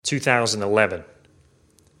2011.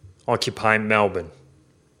 Occupy Melbourne.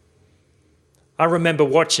 I remember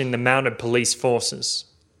watching the mounted police forces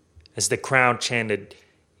as the crowd chanted,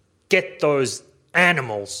 "Get those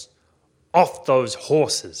animals off those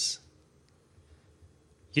horses."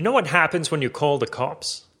 You know what happens when you call the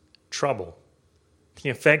cops? Trouble. The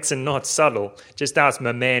effects are not subtle. Just ask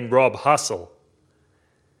my man Rob Hustle.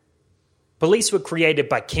 Police were created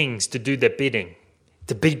by kings to do their bidding,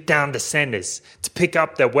 to beat down dissenters, to pick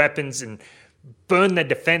up their weapons and burn their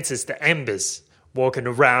defenses to embers. Walking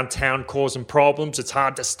around town causing problems, it's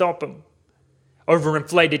hard to stop them.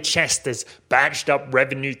 Overinflated chesters, badged up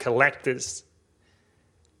revenue collectors.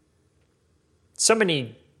 So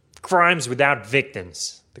many crimes without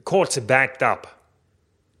victims. The courts are backed up.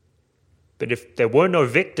 But if there were no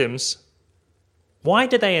victims, why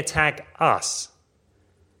did they attack us?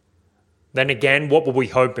 Then again, what were we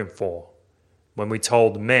hoping for when we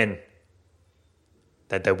told men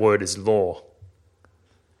that their word is law?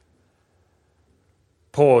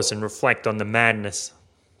 Pause and reflect on the madness.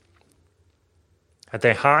 Are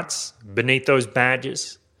there hearts beneath those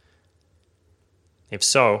badges? If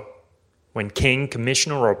so, when king,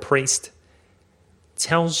 commissioner, or priest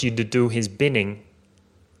tells you to do his bidding,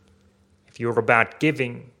 if you're about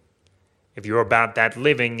giving, if you're about that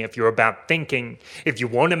living, if you're about thinking, if you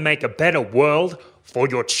want to make a better world for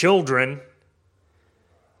your children,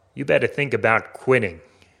 you better think about quitting.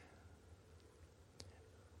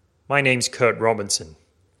 My name's Kurt Robinson.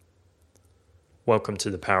 Welcome to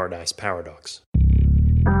the Paradise Paradox.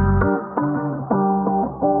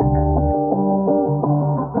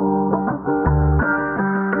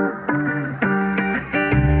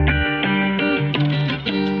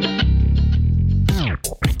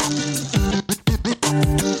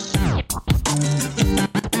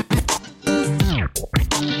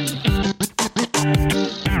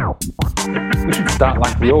 We should start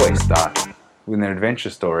like we always start, with an adventure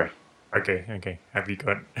story. Okay. Have you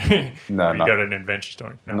got No, got an adventure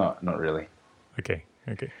story? No. Not really. Okay.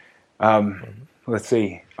 Let's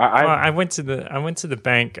see. I went to the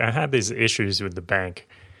bank. I had these issues with the bank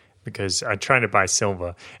because I tried to buy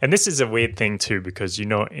silver, and this is a weird thing too because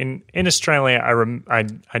in Australia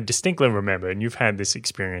I distinctly remember, and you've had this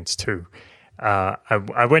experience too.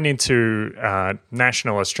 I went into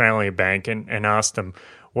National Australia Bank and asked them,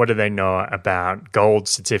 what do they know about gold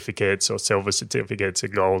certificates or silver certificates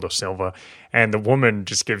of gold or silver? And the woman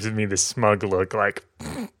just gives me this smug look like,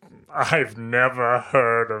 I've never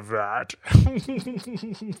heard of that.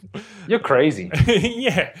 You're crazy.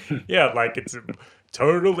 Yeah, like it's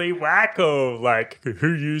totally wacko. Like,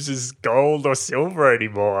 who uses gold or silver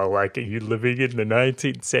anymore? Like, are you living in the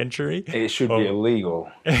 19th century? It should be illegal.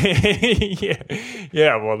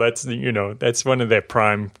 Yeah. Well, that's one of their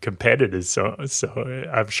prime competitors. So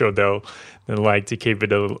I'm sure they'll like to keep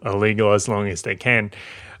it illegal as long as they can.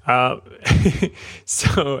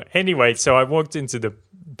 So anyway, I walked into the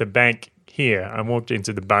bank here. I walked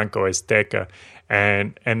into the Banco Azteca,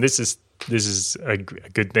 and this is a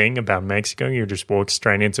good thing about Mexico. You just walk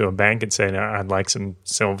straight into a bank and say, "I'd like some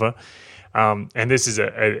silver." And this is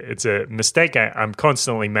it's a mistake I'm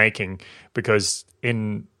constantly making because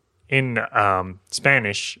in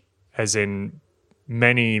Spanish, as in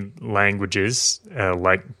many languages,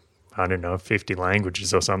 like I don't know, 50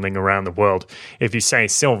 languages or something around the world, if you say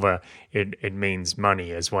silver, it means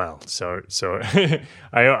money as well. So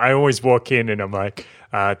I always walk in and I'm like,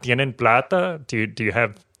 "Tienen plata? Do you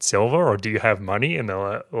have silver or do you have money?" And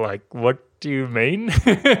they're like, "What do you mean?"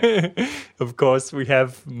 Of course we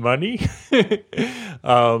have money.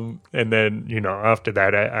 And then after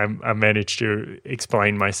that I managed to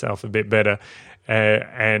explain myself a bit better, they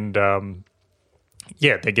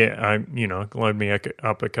get load me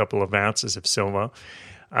up a couple of ounces of silver,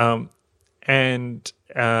 it's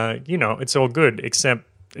all good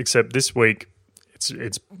except this week.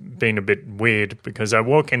 It's been a bit weird because I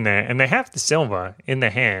walk in there and they have the silver in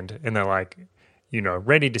their hand and they're like,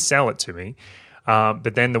 ready to sell it to me.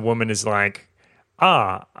 But then the woman is like,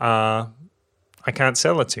 I can't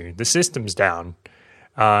sell it to you. The system's down.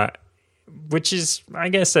 Which is, I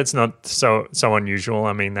guess that's not so unusual.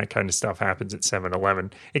 I mean, that kind of stuff happens at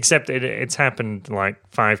 7-Eleven, except it's happened like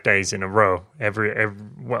 5 days in a row.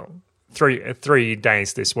 Three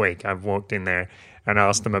days this week. I've walked in there and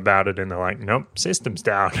asked them about it, and they're like, "Nope, system's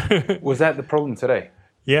down." Was that the problem today?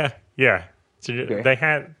 Yeah. So okay. They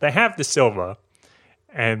have the silver,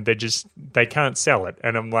 and they can't sell it,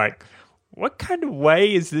 and I'm like, what kind of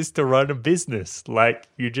way is this to run a business? Like,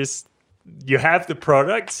 you have the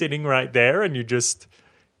product sitting right there, and you just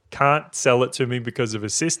can't sell it to me because of a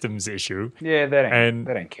systems issue. Yeah, they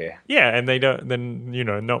don't care. Yeah, and they don't, then,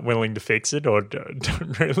 not willing to fix it or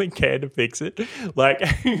don't really care to fix it. Like,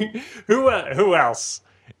 who else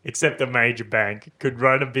except a major bank could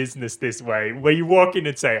run a business this way, where you walk in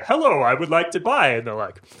and say, hello, I would like to buy. And they're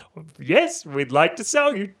like, yes, we'd like to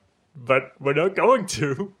sell you, but we're not going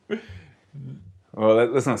to. Well,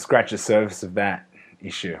 let's not scratch the surface of that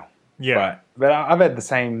issue. Yeah. But I've had the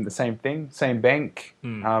same thing, same bank.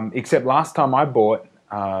 Except last time I bought,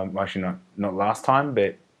 actually not last time,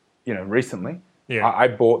 but recently, I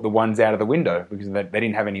bought the ones out of the window because they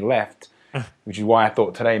didn't have any left, which is why I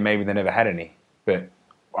thought today maybe they never had any. But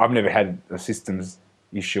I've never had a systems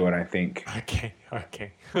issue, I don't think.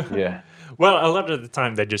 Okay. Yeah. Well, a lot of the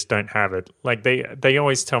time they just don't have it. Like they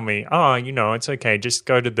always tell me, it's okay, just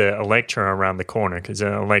go to the Electra around the corner, because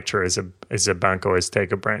Electra is a Banco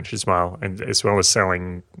Azteca branch as well, and as well as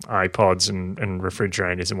selling iPods and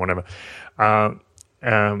refrigerators and whatever. But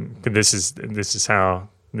this is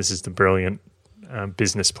the brilliant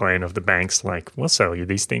business plan of the banks. Like, we'll sell you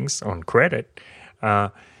these things on credit.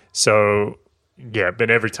 So yeah, but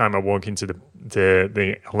every time I walk into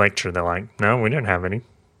the Electra, they're like, no, we don't have any.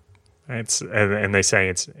 And they say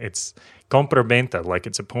it's compra-venta, like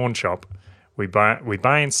it's a pawn shop. We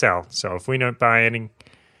buy and sell. So if we don't buy any,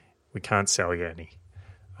 we can't sell you any.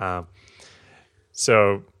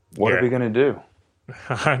 So what are we going to do?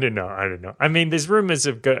 I don't know. I mean, there's rumors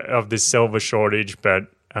of this silver shortage, but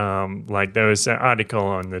like there was an article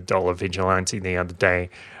on the Dollar Vigilante the other day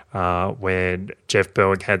where Jeff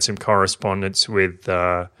Berwick had some correspondence with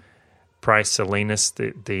Price Salinas,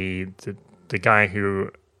 the guy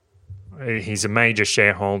who. He's a major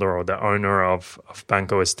shareholder or the owner of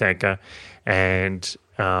Banco Azteca, and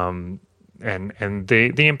the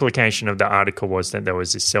implication of the article was that there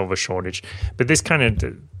was this silver shortage. But this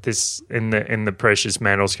in the precious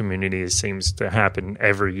metals community, it seems to happen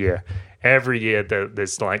every year. Every year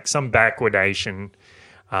there's like some backwardation.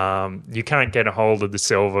 You can't get a hold of the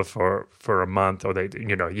silver for a month, or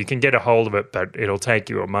you can get a hold of it, but it'll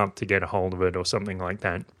take you a month to get a hold of it, or something like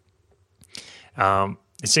that.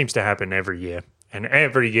 It seems to happen every year. And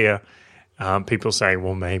every year, people say,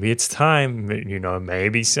 well, maybe it's time.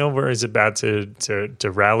 Maybe silver is about to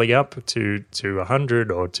rally up to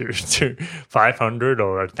 100 or to 500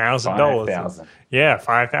 or $1,000. 5,000. Yeah,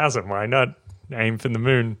 5,000. Why not aim for the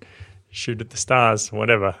moon, shoot at the stars,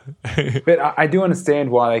 whatever. But I do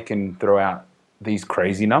understand why they can throw out these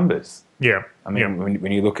crazy numbers. Yeah. I mean,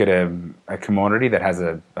 when you look at a commodity that has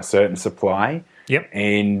a certain supply, yep,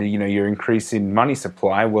 and you're increasing money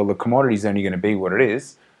supply, well, the commodity's only going to be what it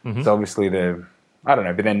is. Mm-hmm. So obviously I don't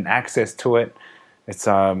know, but then access to it, it's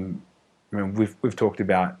we've talked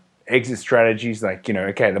about exit strategies, like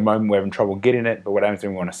okay, at the moment we're having trouble getting it, but what happens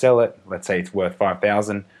when we want to sell it? Let's say it's worth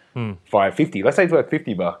 5,000, 550. Let's say it's worth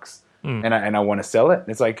 $50, and I want to sell it.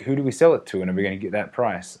 It's like, who do we sell it to, and are we going to get that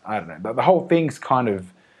price? I don't know. But the whole thing's kind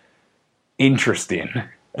of interesting.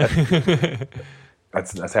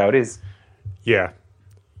 That's how it is. Yeah.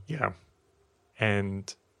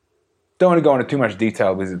 And don't want to go into too much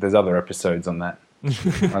detail because there's other episodes on that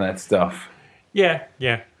stuff. Yeah.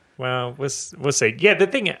 Well, we'll see. Yeah, the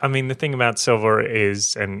thing about silver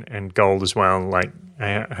is, and gold as well. Like,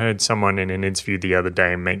 I heard someone in an interview the other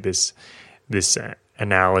day make this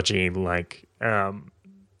analogy. Like,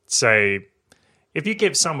 say, if you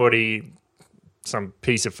give somebody some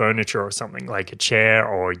piece of furniture or something, like a chair,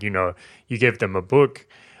 or you give them a book.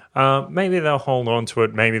 Maybe they'll hold on to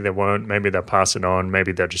it. Maybe they won't. Maybe they'll pass it on.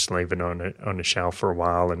 Maybe they'll just leave it on a shelf for a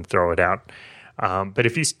while and throw it out. But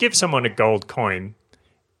if you give someone a gold coin,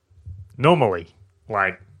 normally,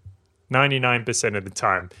 like 99% of the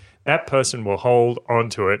time, that person will hold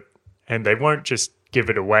onto it, and they won't just give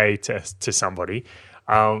it away to somebody.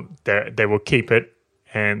 They will keep it,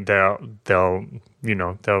 and they'll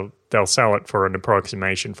sell it for an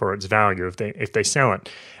approximation for its value if they sell it,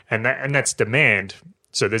 and that's demand.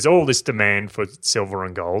 So there's all this demand for silver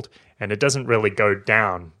and gold, and it doesn't really go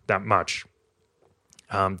down that much.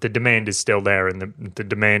 The demand is still there, and the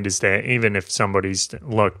demand is there even if somebody's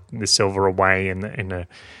locked the silver away in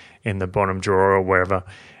the bottom drawer or wherever.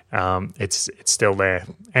 It's still there,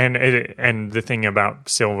 and the thing about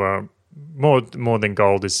silver, more than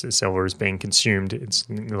gold, is silver is being consumed. It's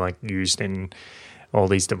like used in all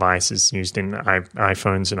these devices, used in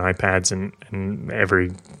iPhones and iPads and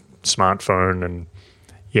every smartphone, and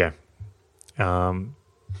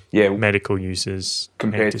medical uses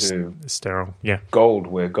compared to sterile. Gold,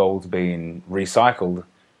 where gold's being recycled,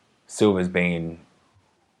 silver's being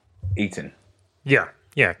eaten. Yeah,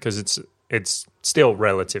 because it's still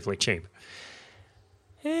relatively cheap.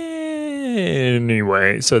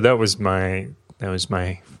 Anyway, so that was my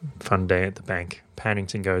fun day at the bank.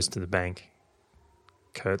 Paddington Goes to the Bank.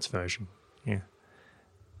 Kurt's version. Yeah.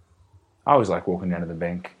 I always like walking down to the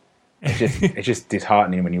bank. It's just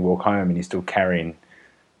disheartening when you walk home and you're still carrying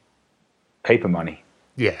paper money.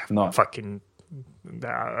 Yeah, Not fucking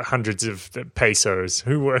hundreds of pesos.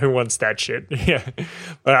 Who wants that shit? Yeah,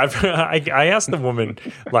 but I asked the woman,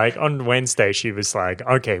 like, on Wednesday. She was like,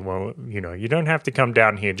 "Okay, well, you don't have to come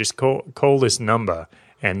down here. Just call this number,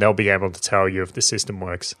 and they'll be able to tell you if the system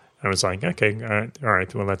works." I was like, "Okay, all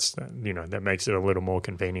right. Well, that's that makes it a little more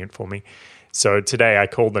convenient for me." So today I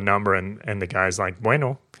called the number, and the guy's like,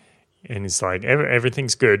 "Bueno," and he's like,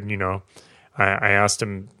 "Everything's good, I asked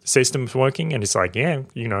him, system's working? And he's like, yeah,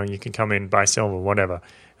 you can come in, buy silver, whatever.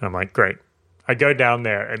 And I'm like, great. I go down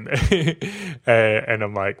there and and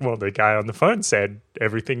I'm like, well, the guy on the phone said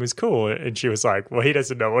everything was cool. And she was like, well, he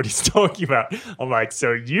doesn't know what he's talking about. I'm like,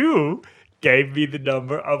 so you gave me the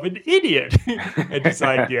number of an idiot. And he's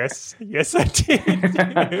like, yes, I did.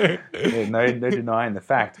 Yeah, no denying the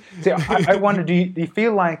fact. See, I wonder, do you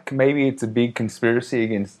feel like maybe it's a big conspiracy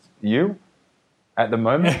against you at the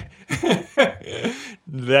moment?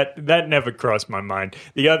 That never crossed my mind.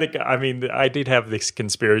 The other guy, I did have this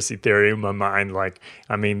conspiracy theory in my mind. Like,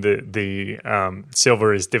 the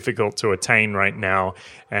silver is difficult to attain right now,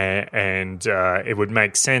 and it would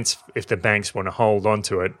make sense if the banks want to hold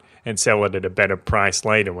onto it and sell it at a better price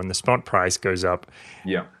later when the spot price goes up.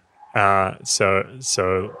 Yeah. So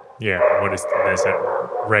yeah, there's that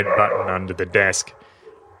red button under the desk.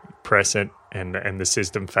 Press it, and the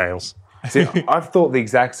system fails. See, I've thought the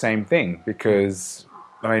exact same thing because,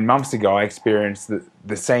 months ago I experienced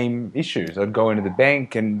the same issues. I'd go into the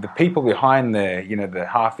bank and the people behind the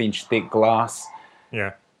half-inch thick glass,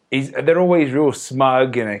 yeah, they're always real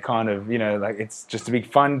smug and they kind of, like it's just a big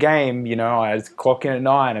fun game. I just clock in at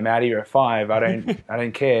 9, I'm out here at 5. I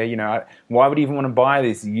don't care. Why would you even want to buy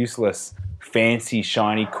this useless, fancy,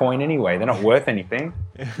 shiny coin anyway? They're not worth anything.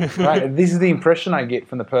 Right? This is the impression I get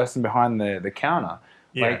from the person behind the counter.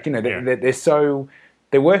 Yeah,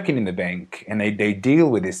 they're working in the bank and they deal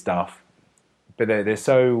with this stuff, but they're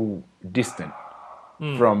so distant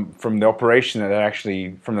from the operation that they're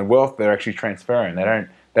actually, from the wealth they're actually transferring. They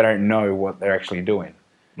don't know what they're actually doing,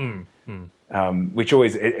 which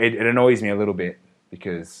always it annoys me a little bit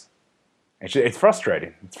because it's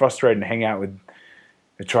frustrating. It's frustrating to hang out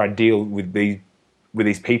to try to deal with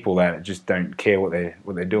these people that just don't care what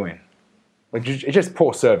they're doing. Like, it's just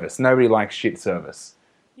poor service. Nobody likes shit service.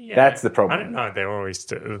 Yeah, that's the problem. I don't know.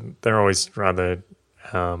 They're always rather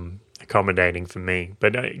accommodating for me.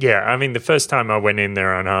 But the first time I went in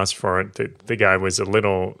there and asked for it, the guy was a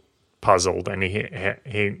little puzzled, and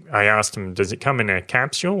I asked him, "Does it come in a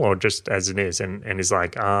capsule or just as it is?" And he's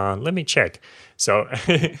like, "Let me check." So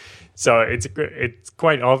so it's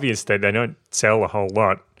quite obvious that they don't sell a whole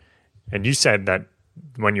lot. And you said that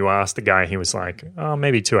when you asked the guy, he was like, "Oh,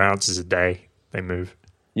 maybe 2 ounces a day they move."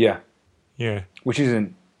 Yeah, yeah, which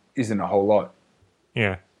isn't a whole lot.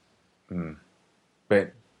 Yeah,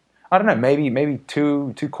 but I don't know. Maybe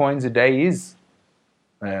two coins a day is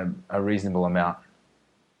a reasonable amount.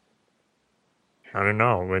 I don't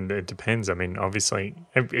know. It depends. Obviously,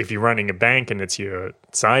 if you're running a bank and it's your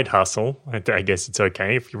side hustle, I guess it's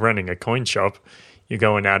okay. If you're running a coin shop, you're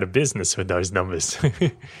going out of business with those numbers.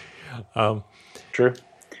 True.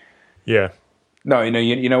 Yeah. No,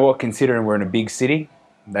 you know what? Considering we're in a big city,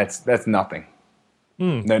 that's nothing.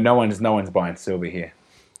 No one's buying silver here.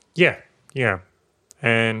 Yeah,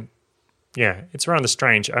 and yeah, it's rather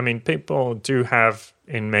strange. People do have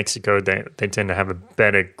in Mexico, they tend to have a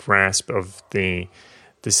better grasp of the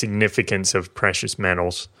significance of precious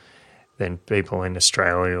metals than people in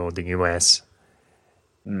Australia or the US,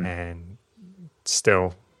 and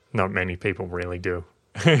still, not many people really do.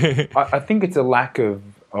 I think it's a lack of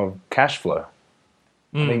cash flow.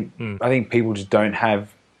 I think people just don't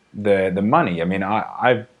have the money.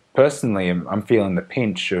 I personally I'm feeling the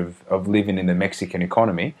pinch of living in the Mexican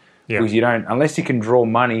economy because you don't, unless you can draw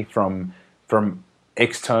money from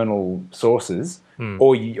external sources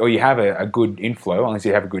or you have a good inflow, unless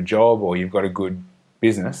you have a good job or you've got a good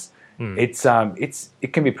business.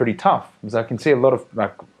 It can be pretty tough because I can see a lot of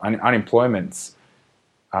unemployment's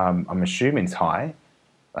I'm assuming it's high.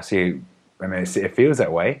 It feels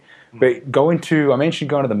that way. But I mentioned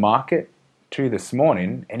going to the market this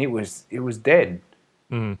morning, and it was dead.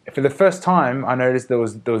 For the first time, I noticed there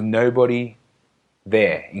was nobody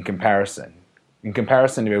there in comparison. In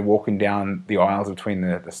comparison to walking down the aisles between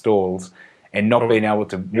the stalls and not being able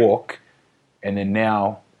to walk, and then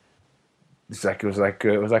now It's like it was like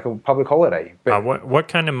a public holiday. But what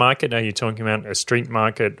kind of market are you talking about? A street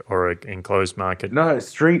market or an enclosed market? no,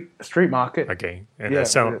 street market. Okay, and Yeah,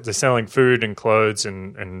 they're selling food and clothes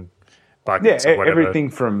and Yeah, buckets or whatever. everything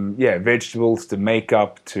from vegetables to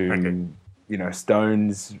makeup to Okay.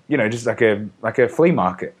 stones. Just like a flea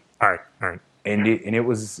market. All right. And it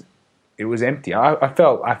was empty. I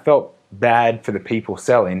felt bad for the people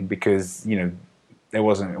selling because it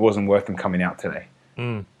wasn't worth them coming out today.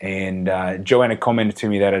 And Joanna commented to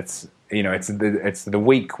me that it's the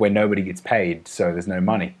week where nobody gets paid, so there's no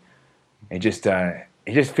money. It just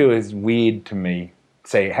feels weird to me.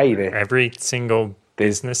 Say, hey, Every single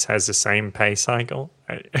business has the same pay cycle.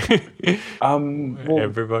 well,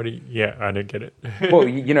 Everybody, yeah, I don't get it. well,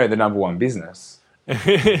 the number one business.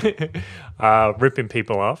 Ripping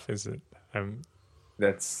people off, is it?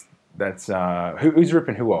 That's who's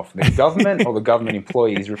ripping who off? The government or the government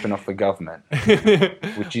employees ripping off the government?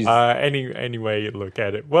 Which is any way you look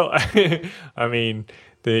at it. Well, I mean,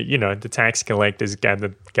 the tax collectors gather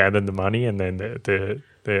the money, and then the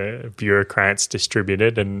bureaucrats distribute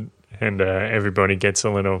it, and everybody gets a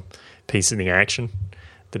little piece of the action.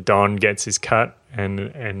 The Don gets his cut,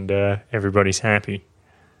 and everybody's happy.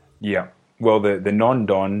 yeah. Well, the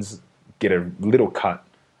non-dons get a little cut,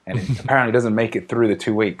 and it apparently doesn't make it through the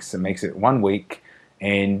 2 weeks. It makes it 1 week,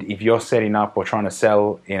 and if you're setting up or trying to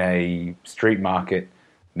sell in a street market,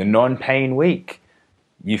 the non-paying week,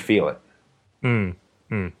 you feel it.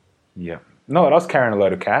 Yeah. Not that I was carrying a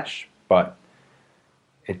load of cash, but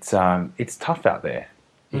it's tough out there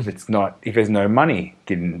if there's no money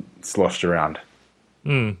getting sloshed around.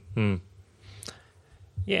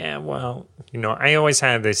 Yeah, well, I always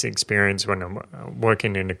had this experience when I'm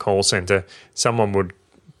working in a call center. Someone would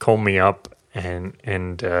call me up and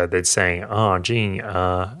they'd say, "Oh, gee,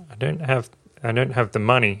 I don't have the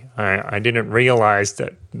money. I didn't realize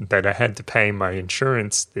that I had to pay my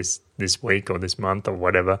insurance this week or this month or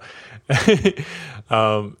whatever."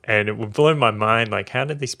 And it would blow my mind. Like, how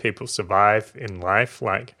did these people survive in life?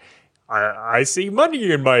 Like, I see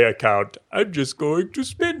money in my account. I'm just going to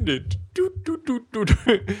spend it.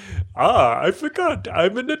 I forgot.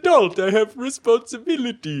 I'm an adult. I have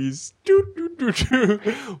responsibilities.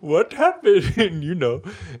 What happened?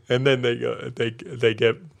 And then they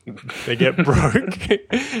get broke,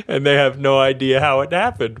 and they have no idea how it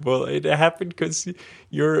happened. Well, it happened because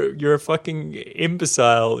you're a fucking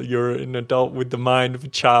imbecile. You're an adult with the mind of a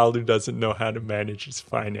child who doesn't know how to manage his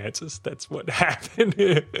finances. That's what happened.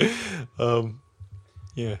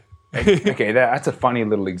 Yeah. Okay, that's a funny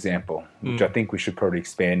little example, which I think we should probably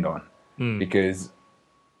expand on, because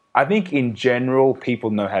I think in general people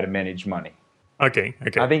know how to manage money. Okay.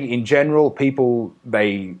 I think in general people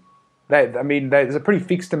there's a pretty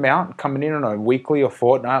fixed amount coming in on a weekly or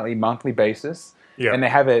fortnightly, monthly basis, and they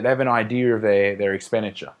have an idea of their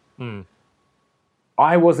expenditure.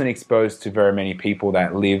 I wasn't exposed to very many people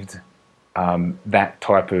that lived that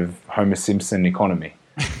type of Homer Simpson economy.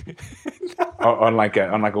 on like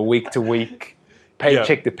a week to week,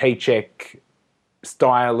 paycheck to paycheck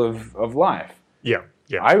style of life. Yeah.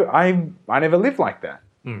 I never lived like that.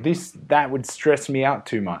 That would stress me out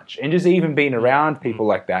too much, and just even being around people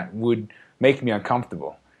like that would make me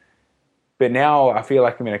uncomfortable. But now I feel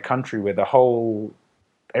like I'm in a country where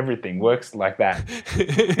everything works like that,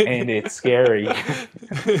 and it's scary.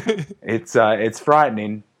 It's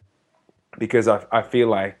frightening because I feel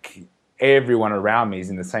like everyone around me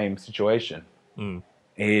is in the same situation, and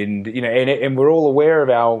and we're all aware of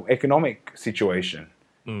our economic situation.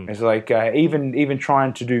 It's like even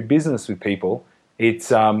trying to do business with people,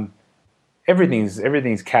 it's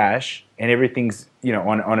everything's cash and everything's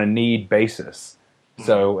on a need basis.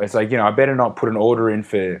 So it's like I better not put an order in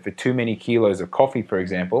for too many kilos of coffee, for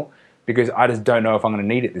example, because I just don't know if I'm going to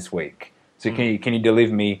need it this week. So can you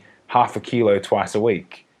deliver me half a kilo twice a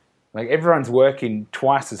week? Like, everyone's working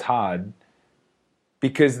twice as hard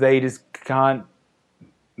because they just can't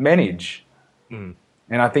manage. And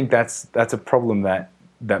I think that's a problem that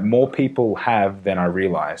more people have than I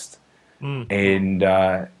realized. And,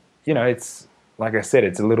 it's, like I said,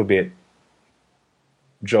 it's a little bit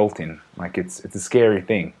jolting. Like, it's a scary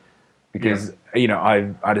thing because,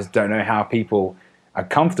 I just don't know how people are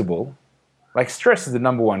comfortable. Like, stress is the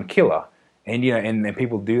number one killer. And, and then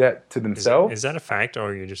people do that to themselves. Is that a fact, or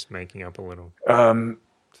are you just making up a little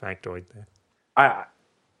factoid there? I'm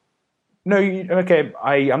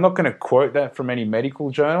not going to quote that from any medical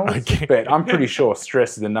journals, but I'm pretty sure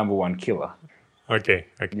stress is the number one killer. Okay.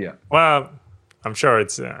 Yeah. Well, I'm sure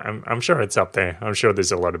it's up there. I'm sure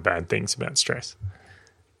there's a lot of bad things about stress.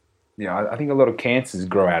 Yeah, I think a lot of cancers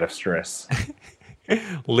grow out of stress.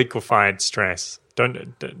 liquefied stress.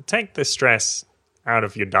 Don't take the stress out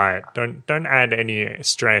of your diet. Don't add any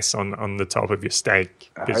stress on the top of your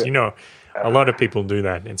steak, because a lot of people do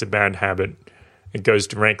that. It's a bad habit. It goes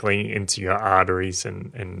directly into your arteries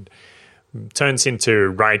and turns into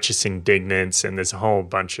righteous indignance, and there's a whole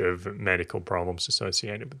bunch of medical problems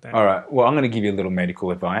associated with that. All right. Well, I'm going to give you a little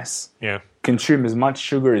medical advice. Yeah. Consume as much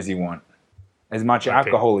sugar as you want, as much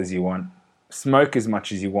alcohol as you want, smoke as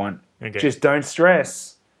much as you want. Okay. Just don't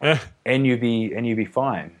stress, and you'll be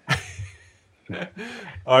fine.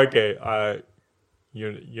 Okay.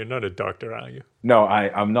 You're not a doctor, are you? No,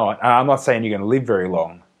 I'm not. I'm not saying you're going to live very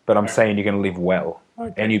long, but I'm saying you're going to live well,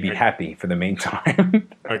 and you'll be happy for the meantime.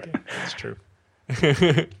 Okay, that's true.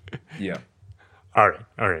 Yeah. All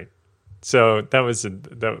right. So that was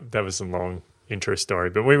a long intro story,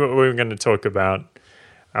 but we were going to talk about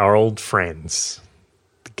our old friends,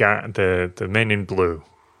 the men in blue,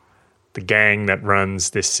 the gang that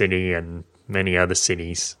runs this city and many other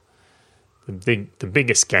cities. The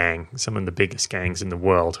biggest gang, some of the biggest gangs in the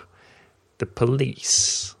world, the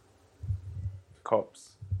police.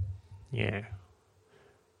 Cops. Yeah.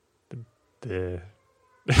 The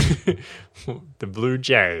the Blue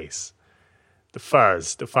Jays, the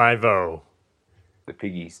Fuzz, the 5-0, The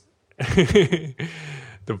piggies.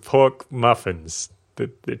 the pork muffins, the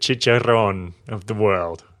chicharron of the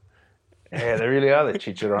world. Yeah, they really are the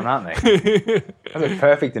chicharron, aren't they? That's a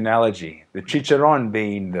perfect analogy. The chicharron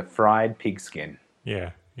being the fried pig skin.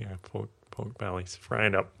 Yeah, pork bellies,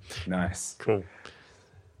 fried up. Nice. Cool.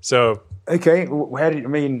 So, Okay, where do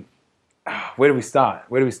we start?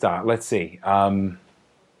 Let's see.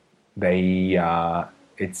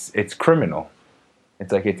 It's criminal.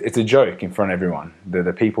 It's like it's a joke in front of everyone.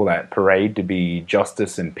 The people that parade to be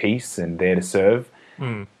justice and peace and there to serve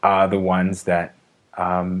are the ones that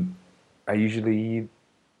are usually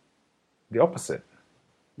the opposite.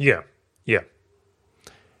 yeah.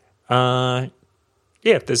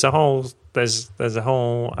 There's a whole.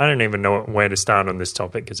 I don't even know where to start on this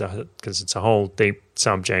topic because it's a whole deep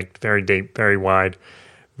subject, very deep, very wide,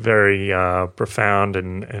 very profound,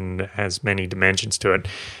 and has many dimensions to it.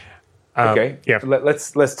 Okay, yeah.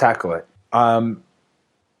 Let's tackle it.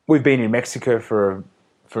 We've been in Mexico for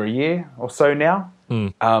a year or so now,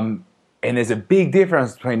 and there's a big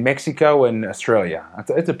difference between Mexico and Australia.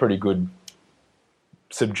 It's a pretty good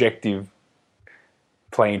subjective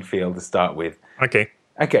playing field to start with. Okay.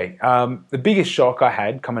 The biggest shock I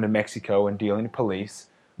had coming to Mexico and dealing with police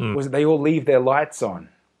was that they all leave their lights on,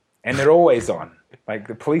 and they're always on. Like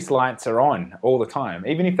the police lights are on all the time,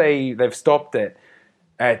 even if they've stopped at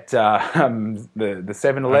the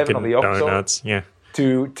 7-Eleven or the Oxxo Donuts, yeah.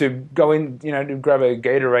 to go in, to grab a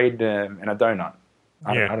Gatorade and a donut.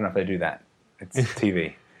 I don't know if they do that. It's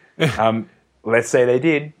TV. Let's say they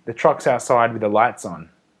did. The truck's outside with the lights on.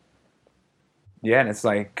 Yeah, and it's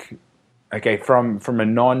like, okay, from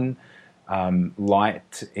a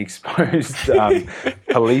light exposed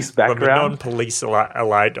police background. From a non-police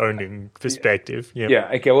light owning perspective. Yeah.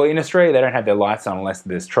 Yeah, okay, well, in Australia, they don't have their lights on unless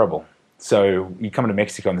there's trouble. So you come to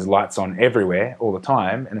Mexico and there's lights on everywhere all the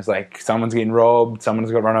time, and it's like someone's getting robbed,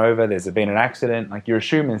 someone's got run over, there's been an accident. Like you're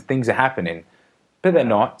assuming things are happening, but they're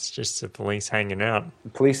not. It's just the police hanging out.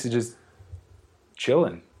 The police are just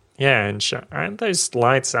chilling. Yeah, and those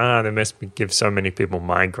lights they must give so many people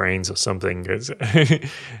migraines or something, because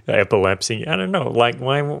epilepsy. I don't know. Like,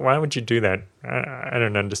 why would you do that? I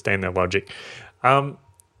don't understand that logic.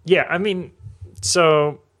 Yeah, I mean,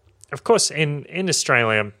 so of course in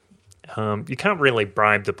Australia, you can't really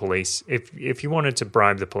bribe the police. If you wanted to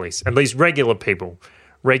bribe the police, at least regular people,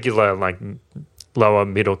 like lower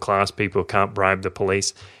middle class people can't bribe the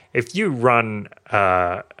police. If you run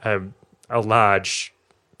a large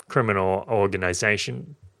criminal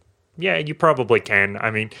organization, yeah, you probably can.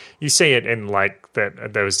 I mean, you see it in like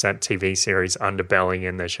there was that TV series Underbelly,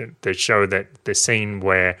 and they show that the scene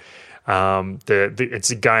where it's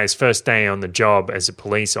a guy's first day on the job as a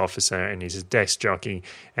police officer, and he's a desk jockey,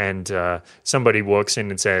 and somebody walks in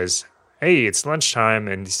and says, "Hey, it's lunchtime,"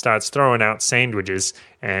 and he starts throwing out sandwiches,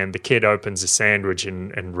 and the kid opens a sandwich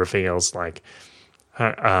and reveals like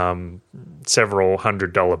several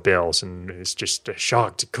 $100 bills, and is just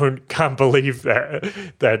shocked. Can't believe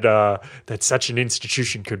that such an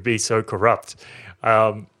institution could be so corrupt.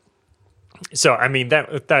 So I mean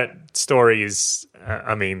that story is.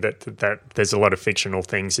 I mean that there's a lot of fictional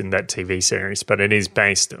things in that TV series, but it is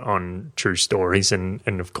based on true stories, and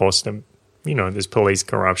of course there's police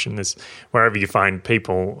corruption. There's wherever you find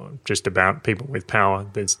people, just about people with power,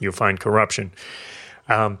 you'll find corruption.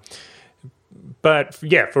 But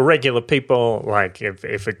yeah, for regular people, like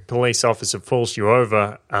if a police officer pulls you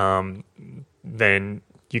over, then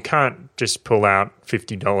you can't just pull out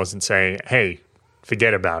 $50 and say, hey,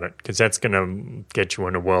 forget about it, because that's going to get you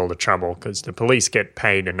in a world of trouble, because the police get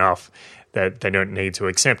paid enough that they don't need to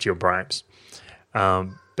accept your bribes.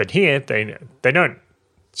 But here, they don't.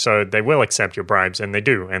 So they will accept your bribes, and they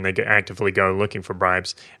do, and they actively go looking for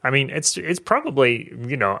bribes. I mean, it's probably,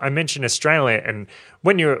 I mentioned Australia, and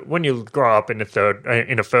when you grow up in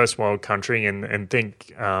a first world country and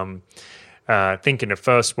think in a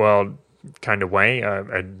first world kind of way,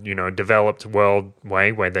 a developed world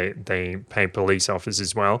way where they pay police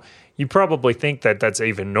officers well, you probably think that that's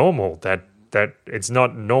even normal, that it's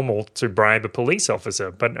not normal to bribe a police officer.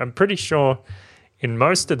 But I'm pretty sure in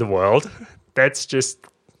most of the world, that's just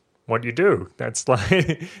what you do. That's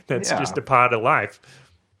just a part of life.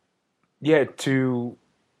 Yeah, to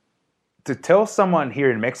tell someone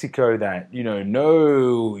here in Mexico that,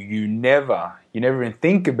 no, you never even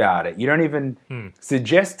think about it. You don't even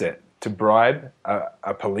suggest it to bribe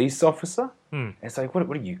a police officer. It's like, what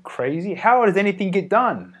are you, crazy? How does anything get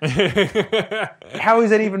done? How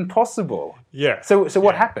is that even possible? Yeah. So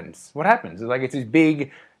what happens? What happens? It's like it's this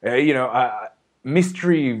big,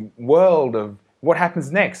 mystery world of what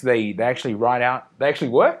happens next. They actually write out. They actually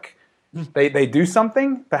work. They do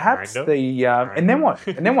something. Perhaps kind of. and then what?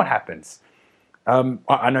 And then what happens?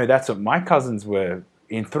 I know that's what my cousins were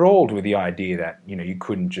enthralled with, the idea that you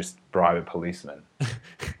couldn't just bribe a policeman.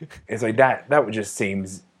 It's like that just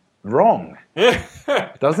seems wrong,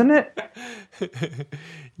 doesn't it?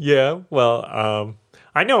 Yeah. Well,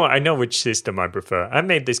 I know which system I prefer. I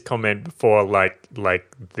made this comment before, like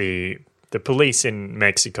the police in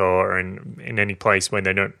Mexico or in any place where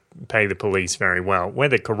they don't pay the police very well, where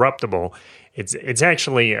they're corruptible, it's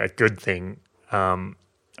actually a good thing. On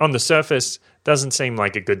the surface, doesn't seem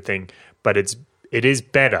like a good thing, but it is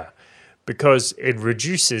better because it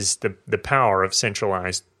reduces the power of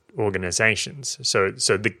centralized organizations. So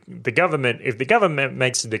the government, if the government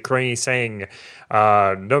makes a decree saying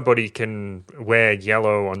nobody can wear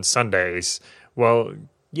yellow on Sundays, well,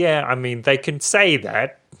 yeah, I mean, they can say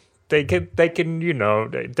that. They can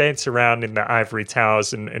dance around in the ivory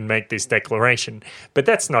towers and make this declaration. But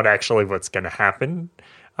that's not actually what's going to happen.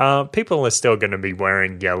 People are still going to be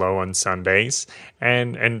wearing yellow on Sundays,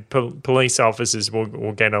 and police officers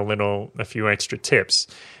will get a few extra tips.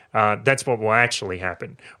 That's what will actually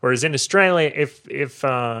happen. Whereas in Australia, if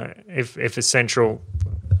a central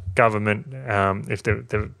government, if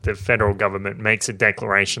the federal government makes a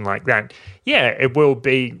declaration like that, yeah, it will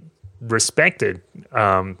be respected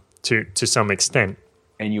to some extent.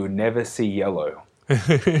 And you would never see yellow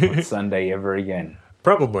on Sunday ever again.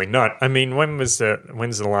 Probably not. I mean, when's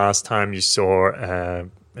the last time you saw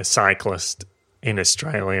a cyclist in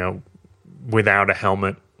Australia without a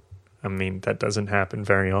helmet? I mean, that doesn't happen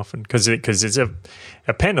very often because it's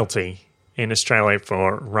a penalty in Australia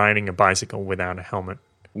for riding a bicycle without a helmet.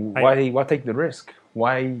 Why take the risk?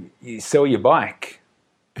 Why sell your bike?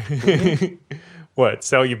 What,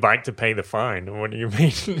 sell your bike to pay the fine? What do you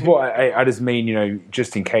mean? Well, I just mean,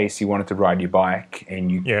 just in case you wanted to ride your bike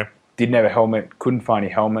and you didn't have a helmet, couldn't find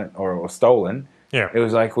your helmet or stolen. Yeah. It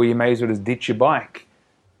was like, well, you may as well just ditch your bike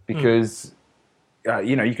because,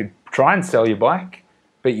 you could try and sell your bike,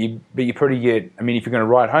 but you probably get, I mean, if you're going to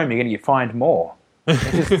ride home, you're going to get fined more.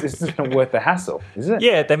 It's just not worth the hassle, is it?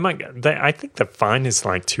 Yeah, I think the fine is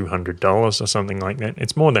like $200 or something like that.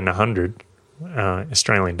 It's more than 100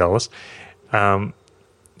 Australian dollars.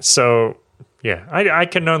 So, yeah, I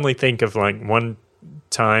can only think of like one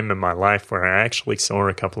time in my life where I actually saw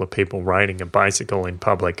a couple of people riding a bicycle in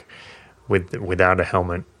public without a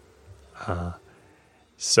helmet.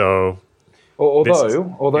 Although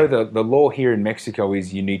the law here in Mexico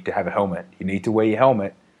is you need to have a helmet. You need to wear your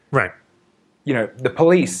helmet. Right. The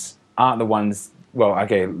police aren't the ones. Well,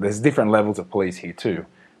 okay, there's different levels of police here too,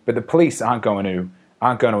 but the police aren't going to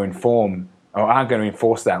inform or aren't going to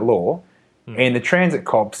enforce that law. And the transit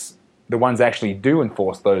cops, the ones that actually do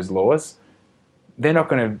enforce those laws, they're not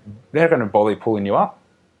going to bother pulling you up.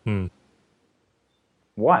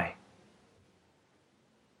 Why?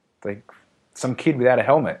 Like some kid without a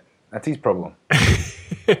helmet. That's his problem.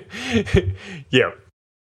 Yeah.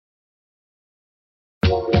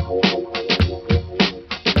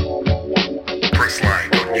 Press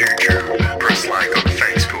like on YouTube, press like on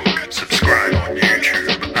Facebook, subscribe on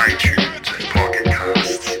YouTube, iTunes, Pocket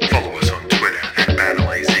Casts. Follow us on Twitter at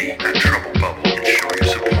BattleAZ and Trouble Bubble to show your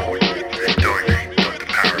support. And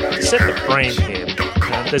donate.theparadise. Set the frame here.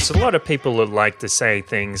 There's a lot of people that like to say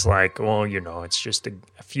things like, well, it's just a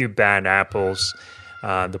few bad apples.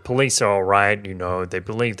 The police are all right, they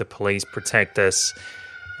believe the police protect us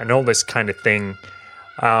and all this kind of thing.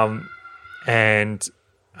 And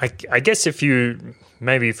I guess if you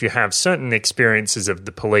have certain experiences of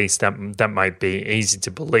the police, that might be easy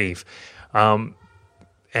to believe.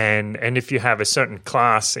 And if you have a certain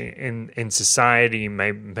class in society,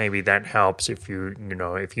 maybe that helps. If you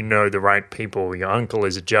know the right people, your uncle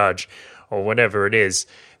is a judge, or whatever it is,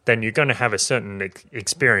 then you're going to have a certain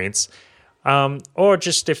experience. Or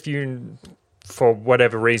just if you, for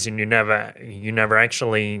whatever reason, you never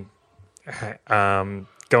actually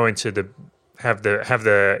go into have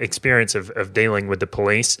the experience of dealing with the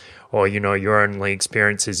police, or your only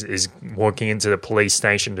experience is walking into the police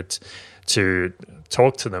station to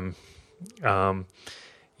talk to them. In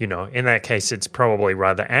that case, it's probably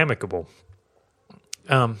rather amicable.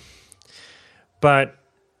 But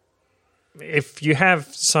if you have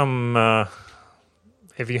some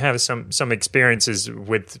experiences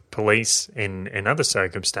with police in other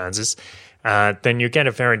circumstances, then you get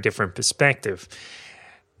a very different perspective.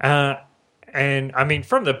 And I mean,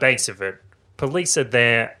 from the base of it, police are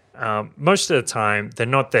there. Most of the time, they're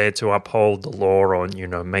not there to uphold the law or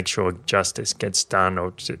make sure justice gets done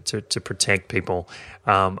or to protect people.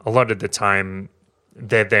 A lot of the time,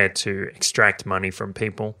 they're there to extract money from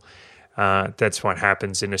people. That's what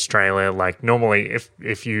happens in Australia. Like normally,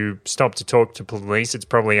 if you stop to talk to police, it's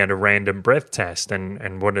probably at a random breath test.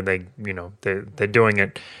 And what are they? They're doing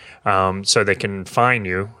it so they can fine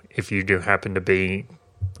you if you do happen to be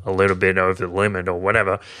a little bit over the limit or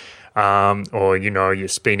whatever. Or your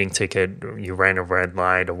speeding ticket, you ran a red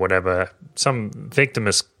light or whatever, some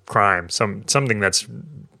victimless crime, something that's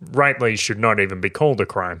rightly should not even be called a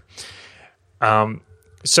crime.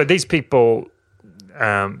 So these people,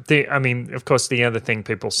 of course, the other thing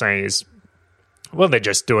people say is, well, they're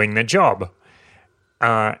just doing their job.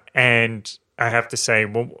 And I have to say,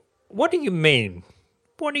 well, what do you mean?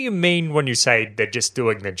 What do you mean when you say they're just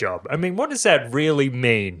doing their job? I mean, what does that really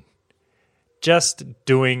mean? Just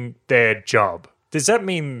doing their job. Does that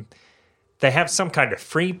mean they have some kind of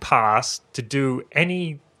free pass to do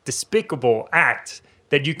any despicable act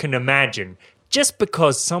that you can imagine just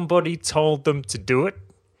because somebody told them to do it?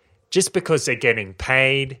 Just because they're getting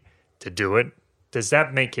paid to do it? Does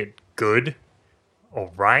that make it good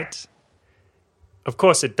or right? Of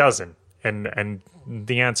course it doesn't. And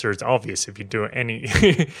the answer is obvious if you do any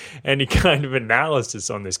any kind of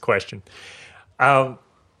analysis on this question.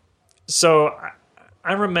 So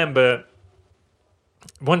I remember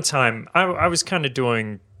one time I was kind of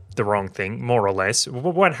doing the wrong thing, more or less.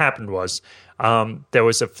 What happened was there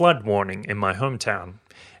was a flood warning in my hometown,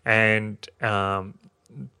 and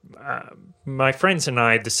my friends and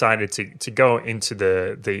I decided to go into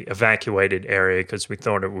the evacuated area because we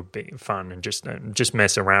thought it would be fun and just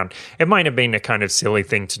mess around. It might have been a kind of silly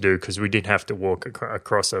thing to do because we did have to walk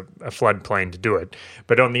across a floodplain to do it.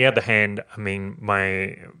 But on the other hand, I mean,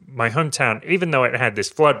 my hometown, even though it had this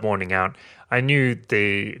flood warning out, I knew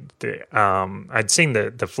I'd seen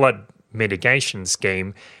the flood mitigation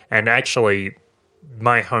scheme, and actually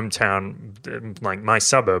my hometown, like my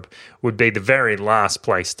suburb, would be the very last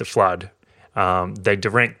place to flood. They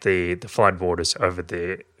direct the flood waters over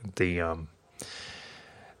the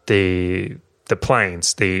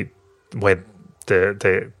plains, where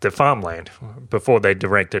the farmland, before they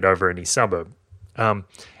direct it over any suburb.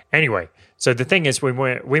 Anyway, so the thing is, we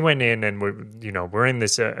went in and we're in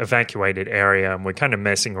this evacuated area, and we're kind of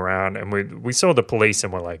messing around, and we saw the police,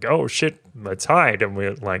 and we're like, oh shit, let's hide, and we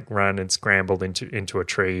like run and scrambled into a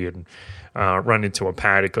tree and run into a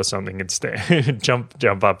paddock or something and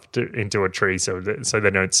jump up into a tree so they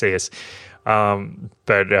don't see us.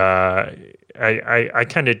 But I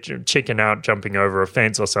kind of chicken out jumping over a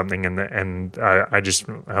fence or something, and I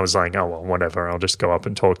was like, oh well, whatever, I'll just go up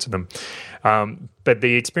and talk to them. But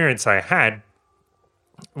the experience I had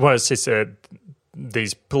was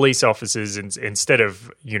these police officers, instead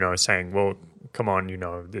of saying, well, come on,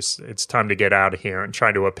 it's time to get out of here, and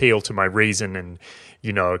try to appeal to my reason and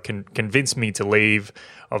convince me to leave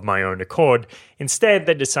of my own accord. Instead,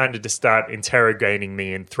 they decided to start interrogating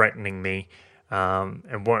me and threatening me.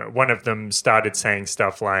 And one of them started saying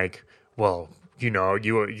stuff like, well,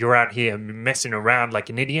 you're out here messing around like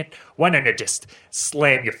an idiot. Why don't you just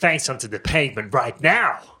slam your face onto the pavement right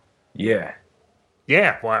now? Yeah.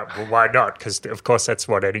 Yeah, why not? Because, of course, that's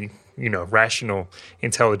what any, rational,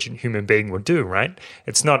 intelligent human being would do, right?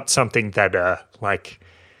 It's not something that, like,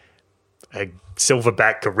 a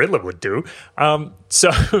silverback gorilla would do.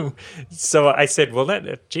 So I said, well,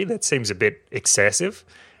 that seems a bit excessive.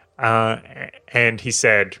 And he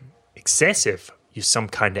said, excessive? You're some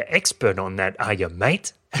kind of expert on that, are you,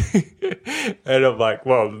 mate? And I'm like,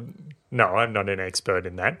 well, no, I'm not an expert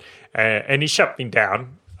in that. And he shut me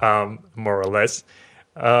down, more or less.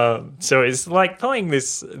 So it's like playing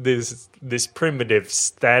this primitive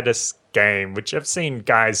status game, which I've seen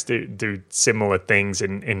guys do similar things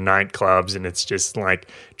in nightclubs, and it's just like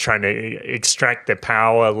trying to extract their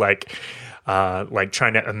power, like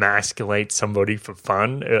trying to emasculate somebody for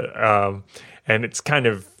fun. And it's kind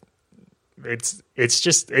of it's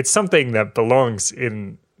something that belongs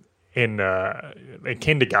in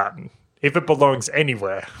kindergarten. If it belongs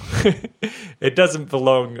anywhere, it doesn't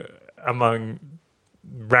belong among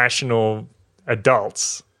rational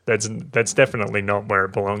adults. That's definitely not where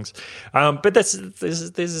it belongs. But this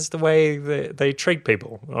is the way they treat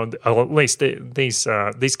people, or at least these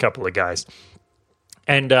couple of guys.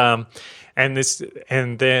 And they're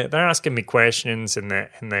asking me questions, and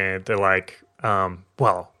they're like,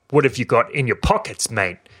 well, what have you got in your pockets,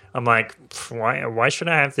 mate? I'm like, why should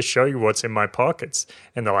I have to show you what's in my pockets?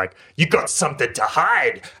 And they're like, you got something to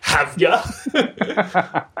hide, have ya?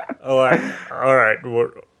 I'm like, all right,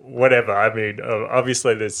 whatever. I mean,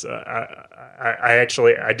 obviously there's, I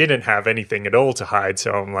didn't have anything at all to hide.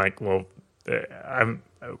 So I'm like, well,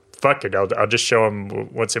 fuck it. I'll just show them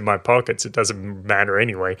what's in my pockets. It doesn't matter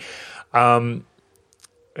anyway. Nowadays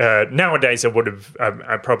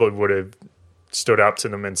I probably would have stood up to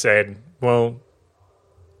them and said, well,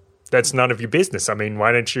 that's none of your business. I mean,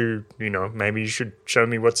 why don't you, maybe you should show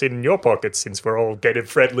me what's in your pockets since we're all getting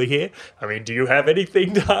friendly here. I mean, do you have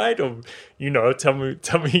anything to hide? Or, tell me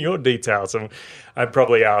your details. And I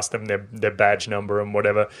probably asked them their badge number and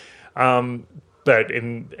whatever. But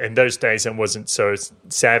in those days, I wasn't so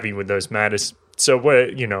savvy with those matters. So,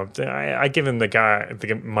 I give him the guy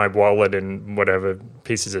my wallet and whatever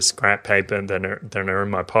pieces of scrap paper that are in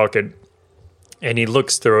my pocket. And he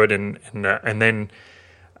looks through it and then...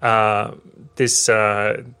 this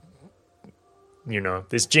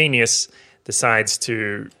genius decides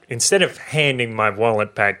to, instead of handing my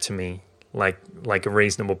wallet back to me like a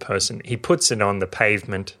reasonable person, he puts it on the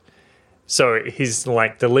pavement. So he's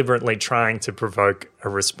like deliberately trying to provoke a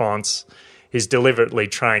response. He's deliberately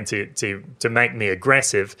trying to make me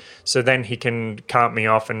aggressive, so then he can cart me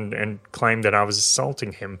off and claim that I was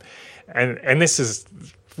assaulting him. And this is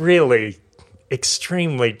really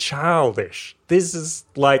extremely childish. This is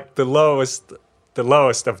like the lowest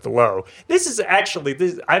of the low. This is actually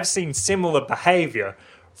I've seen similar behavior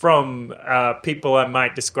from people I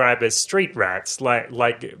might describe as street rats,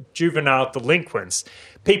 like juvenile delinquents,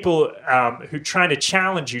 people who try to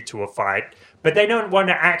challenge you to a fight, but they don't want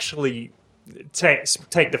to actually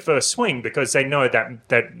take the first swing because they know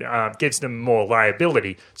that gives them more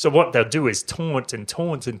liability. So what they'll do is taunt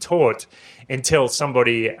until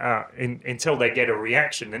somebody until they get a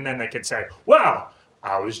reaction, and then they can say, "Wow,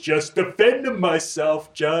 I was just defending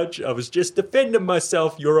myself, Judge. I was just defending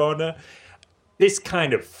myself, Your Honor." This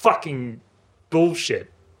kind of fucking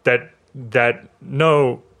bullshit that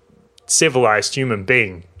no civilized human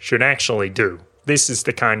being should actually do. This is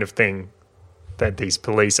the kind of thing that these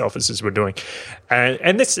police officers were doing.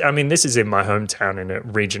 And this is in my hometown, in a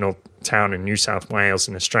regional town in New South Wales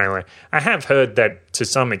in Australia. I have heard that to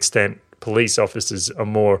some extent police officers are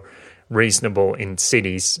more reasonable in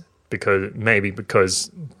cities because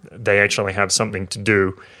they actually have something to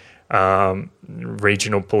do.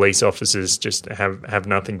 Regional police officers just have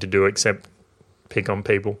nothing to do except pick on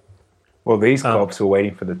people. Well, these cops were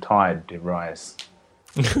waiting for the tide to rise.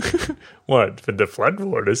 What, for the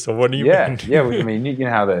floodwaters? Or what do you mean? Yeah, I mean, you know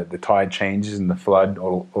how the tide changes and the flood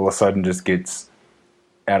all of a sudden just gets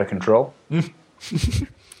out of control? I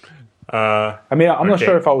mean, I'm not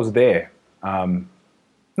sure if I was there. I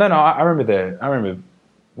remember,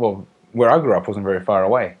 well, where I grew up wasn't very far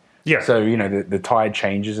away. Yeah. So, the tide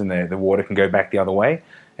changes and the water can go back the other way,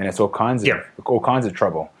 and it's all kinds of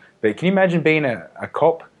trouble. But can you imagine being a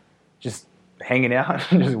cop just hanging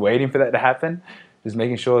out and just waiting for that to happen? Just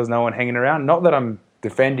making sure there's no one hanging around. Not that I'm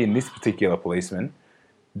defending this particular policeman,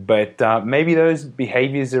 but maybe those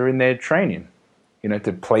behaviors are in their training,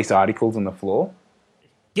 to place articles on the floor.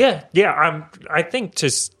 Yeah. I think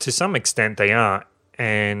to some extent they are,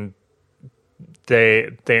 and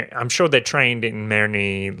I'm sure they're trained in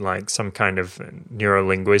many, like some kind of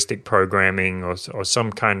neuro-linguistic programming or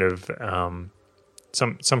some kind of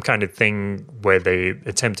some kind of thing where they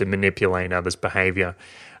attempt to manipulate others' behavior.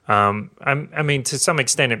 I mean, to some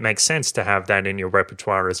extent, it makes sense to have that in your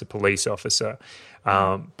repertoire as a police officer,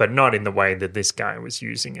 but not in the way that this guy was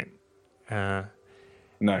using it. No.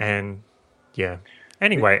 And yeah.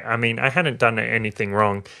 Anyway, I mean, I hadn't done anything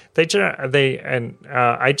wrong. I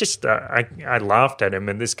laughed at him,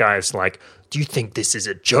 and this guy is like, "Do you think this is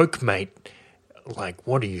a joke, mate? Like,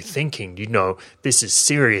 what are you thinking? This is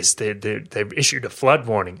serious. They've issued a flood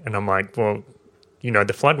warning." And I'm like, well,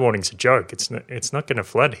 the flood warning's a joke. It's not going to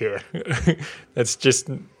flood here.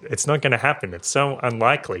 It's not going to happen. It's so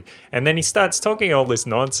unlikely. And then he starts talking all this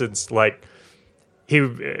nonsense, like he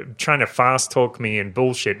trying to fast talk me and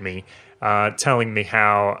bullshit me, telling me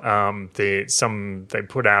how they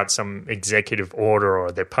put out some executive order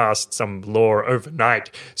or they passed some law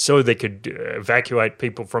overnight so they could evacuate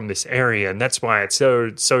people from this area, and that's why it's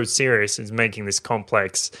so serious. It's making this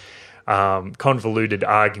complex, convoluted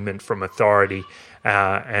argument from authority.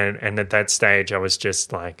 And at that stage, I was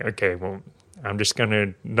just like, okay, well, I'm just going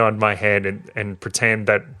to nod my head and pretend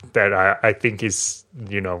that I think is,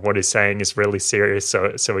 what he's saying is really serious.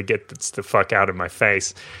 So he gets the fuck out of my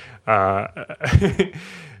face. And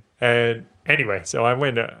anyway, so I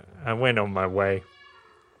went on my way,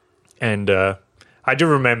 and I do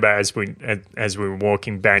remember as we were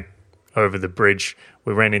walking back over the bridge,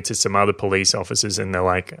 we ran into some other police officers, and they're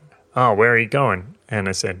like, "Oh, where are you going?" And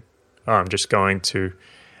I said, "Oh, I'm just going to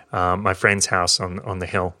my friend's house on the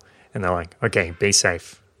hill." And they're like, "Okay, be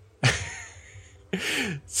safe."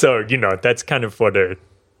 So that's kind of what a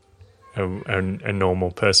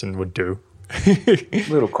normal person would do.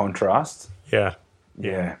 Little contrast. Yeah.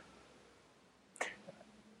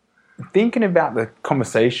 Thinking about the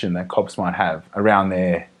conversation that cops might have around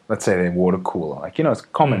their, let's say, their water cooler. Like, it's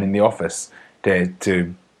common in the office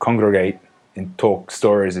to congregate and talk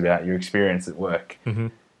stories about your experience at work. Mm-hmm.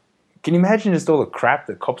 Can you imagine just all the crap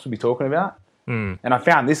that cops would be talking about? Mm. And I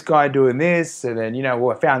found this guy doing this, and then,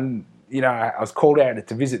 I found, I was called out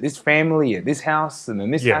to visit this family at this house, and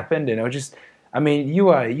then this happened, and it was just, you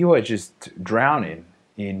are just drowning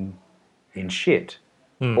in shit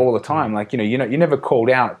all the time. Like, you're never called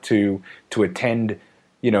out to attend,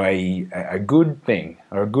 a good thing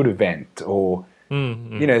or a good event, or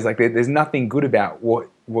it's like there's nothing good about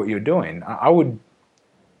what you're doing. I would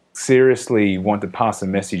seriously want to pass a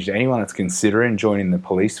message to anyone that's considering joining the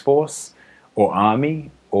police force or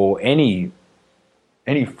army or any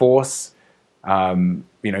force,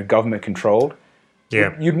 government controlled.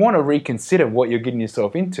 Yeah, you'd want to reconsider what you're getting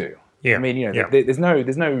yourself into. Yeah, there's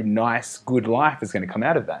no nice, good life that's going to come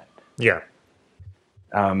out of that. Yeah.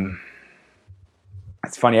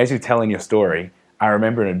 It's funny, as you're telling your story, I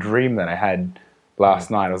remember in a dream that I had last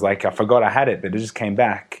night. I was like, I forgot I had it, but it just came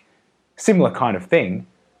back. Similar kind of thing.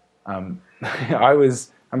 I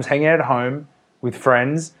was hanging out at home with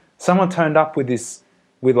friends. Someone turned up with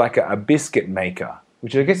like a biscuit maker,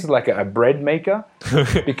 which I guess is like a bread maker,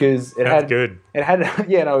 because it had good. It had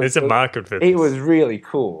there's a market for this. It was really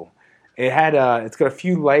cool. It had it's got a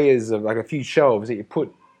few layers of, like, a few shelves that you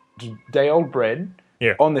put day old bread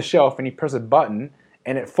on the shelf, and you press a button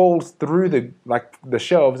and it falls through the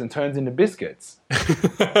shelves and turns into biscuits.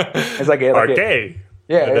 It's like okay.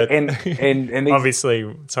 And these,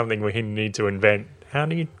 obviously something we need to invent. How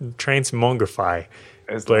do you transmogrify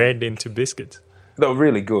bread into biscuits? They were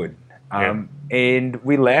really good. And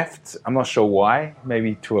we left, I'm not sure why,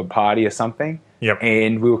 maybe to a party or something. Yep.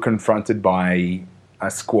 And we were confronted by a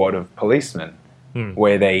squad of policemen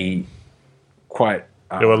where they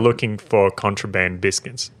they were looking for contraband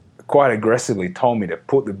biscuits. Quite aggressively told me to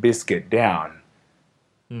put the biscuit down.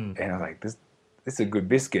 And I was like, this is a good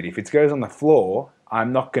biscuit. If it goes on the floor,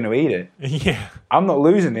 I'm not going to eat it. Yeah. I'm not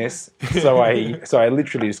losing this. So I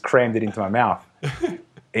literally just crammed it into my mouth.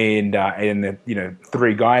 And the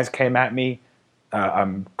three guys came at me.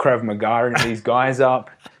 I'm Krav Magaing these guys up.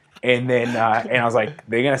 And then and I was like,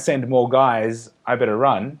 they're going to send more guys. I better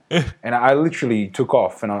run. And I literally took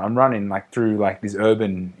off, and I'm running like through like this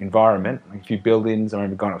urban environment, like a few buildings. I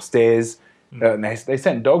remember going upstairs. And they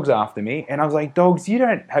sent dogs after me. And I was like, dogs, you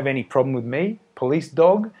don't have any problem with me, police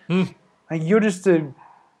dog. Like, you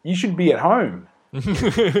should be at home.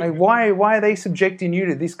 Like, why are they subjecting you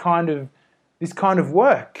to this kind of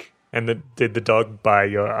work? And did the dog buy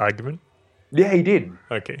your argument? Yeah, he did.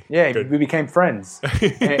 Okay. Yeah, good. We became friends,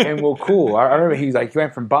 and we're cool. I remember he was like, he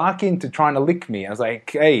went from barking to trying to lick me. I was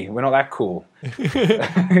like, hey, we're not that cool.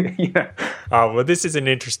 Oh, well, this is an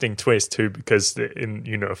interesting twist too, because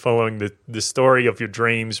following the story of your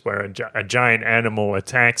dreams, where a giant animal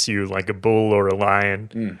attacks you like a bull or a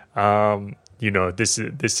lion, this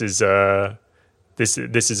is a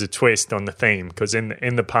twist on the theme, because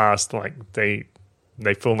in the past, like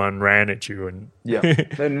they full on ran at you, and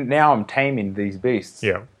now I'm taming these beasts.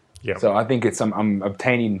 Yeah. So I think I'm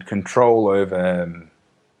obtaining control over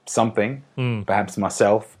something, perhaps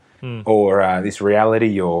myself, or this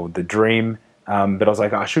reality, or the dream. But I was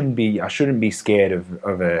like, I shouldn't be scared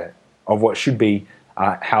of what should be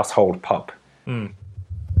a household pup. And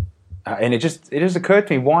it just occurred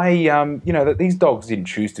to me why that these dogs didn't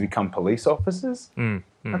choose to become police officers.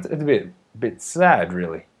 It's a bit sad,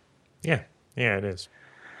 really. Yeah. Yeah, it is.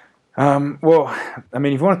 Well, I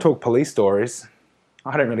mean, if you want to talk police stories,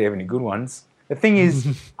 I don't really have any good ones. The thing is,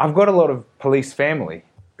 I've got a lot of police family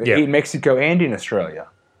Yeah. in Mexico and in Australia.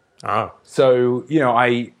 Oh, So,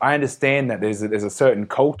 I understand that there's a certain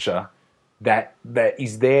culture that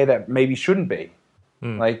is there that maybe shouldn't be.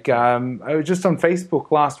 Like, I was just on Facebook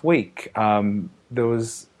last week. There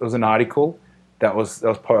was an article that was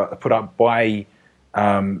put up by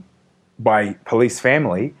police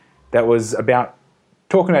family that was about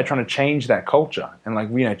talking about trying to change that culture,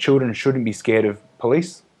 and children shouldn't be scared of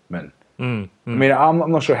policemen. I mean,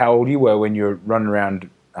 I'm not sure how old you were when you were running around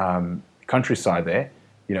countryside there,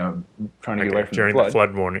 trying to get away from during the the flood.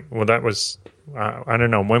 flood warning. Well, that was I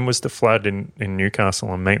don't know, when was the flood in Newcastle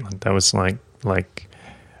on Maitland? That was like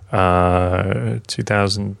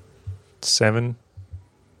 2007,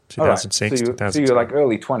 All right. 2006, So 2007. you're like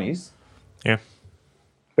early 20s. Yeah.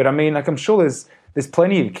 But I mean, I'm sure there's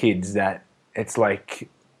plenty of kids that it's like,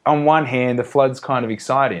 on one hand, the flood's kind of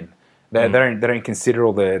exciting. They don't consider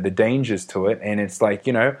all the dangers to it, and it's like,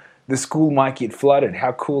 the school might get flooded.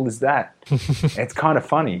 How cool is that? It's kind of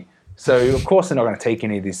funny. So of course they're not going to take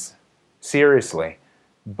any of this seriously.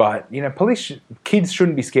 But kids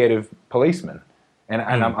shouldn't be scared of policemen, and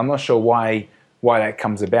I'm not sure why that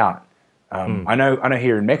comes about. I know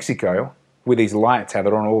here in Mexico, with these lights, how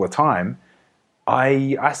they're on all the time.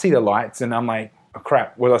 I see the lights and I'm like, oh,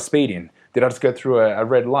 crap, was I speeding? Did I just go through a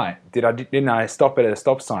red light? Didn't I stop at a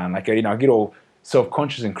stop sign? Like, I get all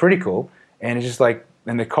self-conscious and critical, and it's just like,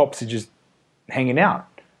 and the cops are just hanging out.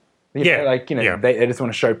 Yeah. They just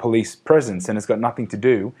want to show police presence, and it's got nothing to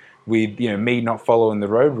do with, me not following the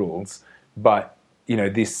road rules. But,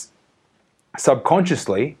 this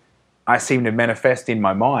subconsciously, I seem to manifest in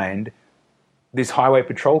my mind this highway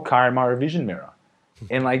patrol car in my revision mirror.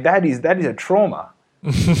 And like, that is a trauma.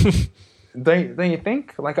 Don't you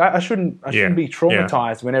think? Like, I shouldn't be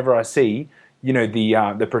traumatized whenever I see,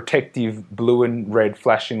 the protective blue and red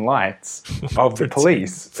flashing lights of the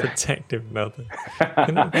police. Protective nothing.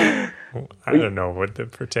 I don't know what the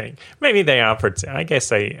protect. Maybe they are I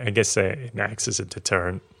guess it acts as a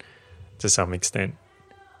deterrent to some extent.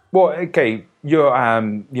 Well, okay, you're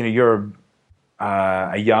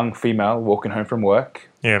a young female walking home from work.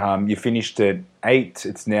 Yeah. You finished at 8.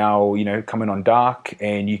 It's now, coming on dark,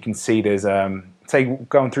 and you can see there's say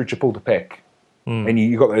going through Chapultepec, and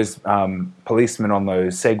you got those policemen on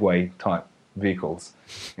those Segway type vehicles.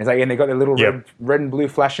 It's like, and they got their little red and blue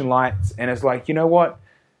flashing lights, and it's like, you know what?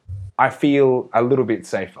 I feel a little bit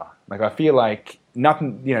safer. Like, I feel like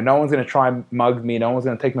nothing, no one's going to try and mug me, no one's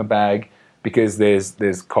going to take my bag because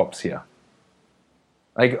there's cops here.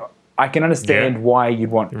 Like, I can understand why you'd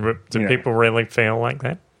want. Do people really feel like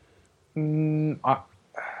that? I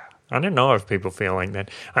don't know if people feel like that.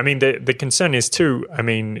 I mean, the concern is too. I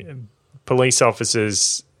mean, police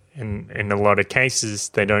officers in a lot of cases,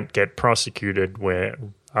 they don't get prosecuted where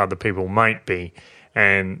other people might be,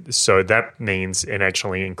 and so that means it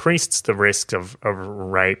actually increases the risk of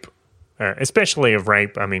rape, especially of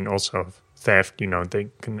rape. I mean, also of theft. They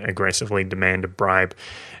can aggressively demand a bribe,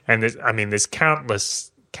 and there's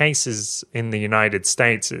countless cases in the United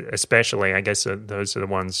States, especially. I guess those are the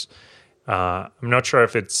ones. I'm not sure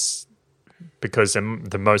if it's because they're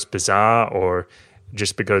the most bizarre or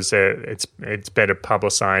just because it's better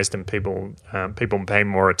publicized and people pay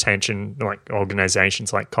more attention, like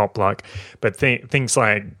organizations like Cop Block. But things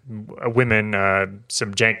like women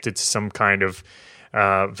subjected to some kind of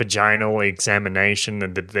vaginal examination,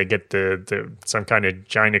 and they get some kind of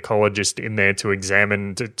gynecologist in there to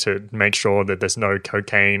examine to make sure that there's no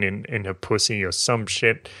cocaine in her pussy or some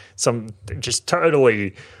shit, some just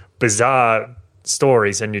totally bizarre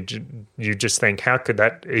stories, and you just think, how could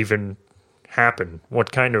that even happen?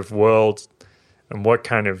 What kind of world and what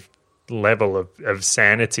kind of level of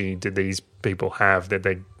sanity do these people have that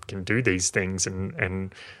they can do these things?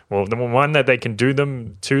 And well, the one, that they can do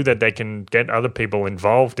them, 2, that they can get other people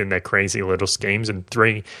involved in their crazy little schemes, and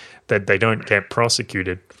 3, that they don't get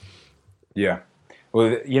prosecuted. Yeah.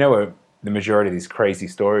 Well, where the majority of these crazy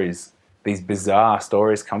stories, these bizarre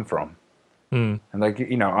stories come from. And like,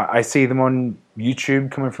 I see them on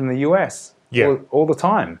YouTube coming from the US all the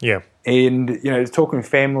time. Yeah. And, talking with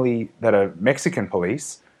family that are Mexican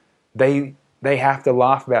police, they have to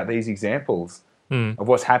laugh about these examples of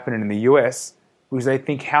what's happening in the US, because they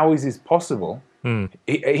think, how is this possible?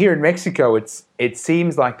 Here in Mexico, it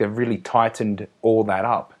seems like they've really tightened all that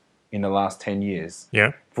up in the last 10 years.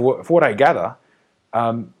 Yeah. For what I gather,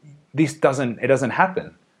 this doesn't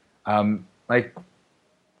happen.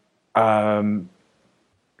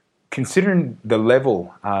 Considering the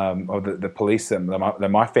level of the police that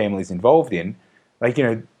my family's involved in,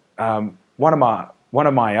 one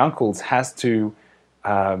of my uncles has to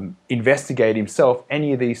investigate himself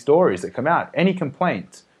any of these stories that come out, any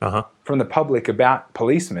complaint from the public about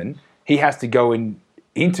policemen. He has to go and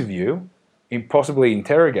interview, possibly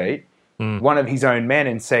interrogate one of his own men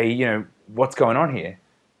and say, what's going on here,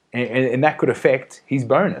 and that could affect his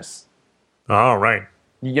bonus. Oh, right.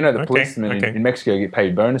 The policemen in Mexico get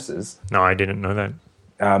paid bonuses. No, I didn't know that.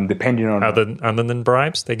 Depending on other than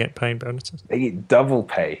bribes, they get paid bonuses. They get double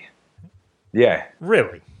pay. Yeah.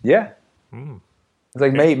 Really? Yeah. It's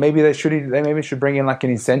like maybe they should bring in like an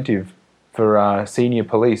incentive for senior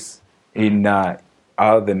police in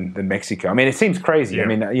other than Mexico. I mean, it seems crazy. Yeah. I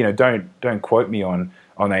mean, don't quote me on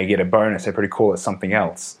they get a bonus. They probably call it something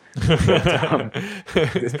else. But,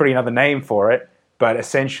 there's probably another name for it, but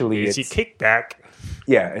essentially it's your kickback.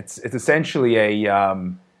 Yeah, it's essentially a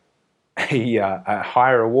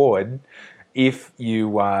higher reward if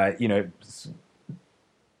you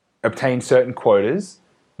obtain certain quotas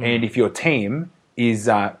and if your team is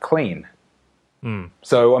clean.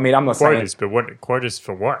 So I mean, I'm not quotas, saying but what quotas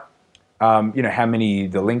for what? How many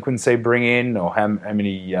delinquents they bring in, or how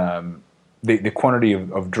many the quantity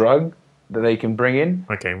of drug that they can bring in.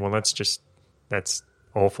 Okay, well that's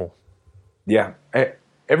awful. Yeah,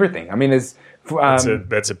 everything. I mean, there's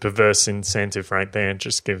that's a perverse incentive right there. It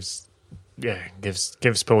just gives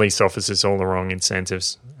police officers all the wrong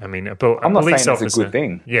incentives. I mean, I'm not police saying officer, it's a good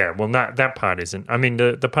thing. Yeah, well, that part isn't. I mean,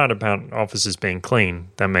 the part about officers being clean,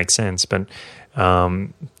 that makes sense, but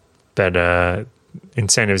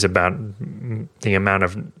incentives about the amount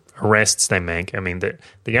of arrests they make. I mean,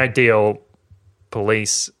 the ideal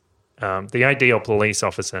police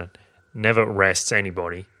officer never arrests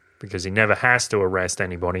anybody because he never has to arrest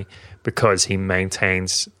anybody because he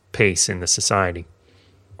maintains peace in the society.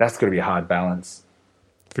 That's going to be a hard balance.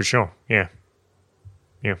 For sure, yeah.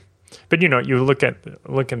 But you look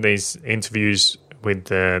at these interviews with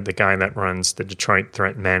the guy that runs the Detroit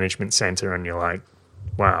Threat Management Center, and you're like,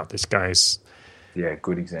 wow, this guy's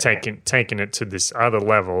good example. Taking it to this other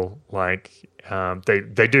level. Like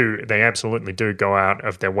they absolutely do go out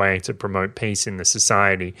of their way to promote peace in the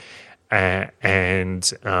society, and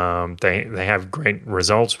they have great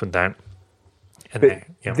results with that. And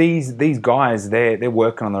but these guys, they're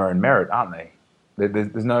working on their own merit, aren't they?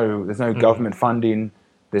 There's no government funding.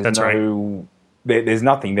 There's there's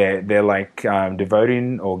nothing. They're like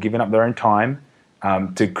devoting or giving up their own time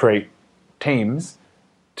to create teams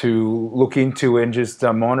to look into and just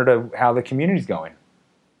monitor how the community's going.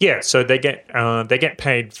 Yeah, so they get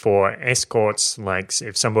paid for escorts. Like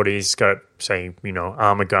if somebody's got, say,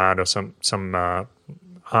 armor guard or some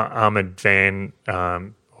armored van.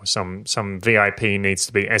 Or some VIP needs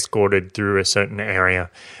to be escorted through a certain area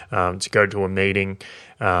to go to a meeting,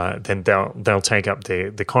 then they'll take up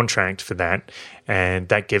the contract for that, and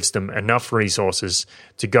that gives them enough resources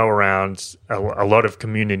to go around a lot of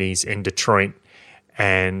communities in Detroit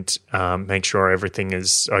and make sure everything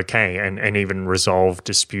is okay, and even resolve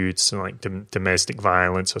disputes like domestic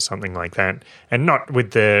violence or something like that, and not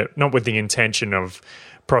with the intention of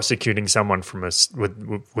prosecuting someone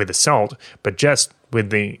with assault, but just with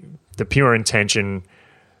the pure intention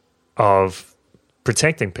of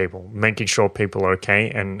protecting people, making sure people are okay,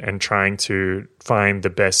 and trying to find the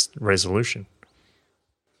best resolution.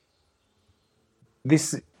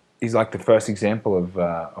 This is like the first example of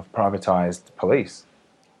privatized police.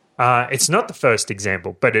 It's not the first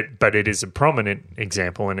example, but it is a prominent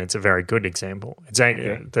example, and it's a very good example.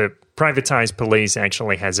 The privatized police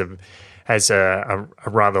actually has a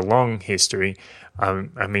rather long history.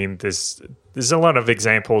 I mean, there's a lot of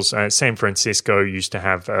examples. San Francisco used to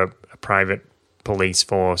have a private police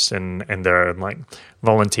force, and there are like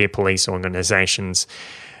volunteer police organizations.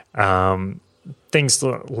 Things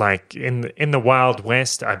like in the Wild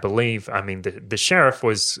West, I believe. I mean, the sheriff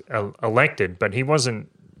was elected, but he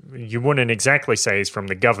wasn't. You wouldn't exactly say he's from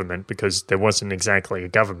the government because there wasn't exactly a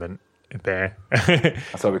government there.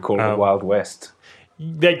 That's why we call it the Wild West.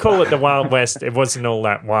 They call it the Wild West. It wasn't all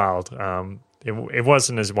that wild. It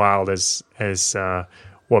wasn't as wild as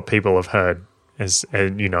what people have heard, as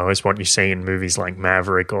what you see in movies like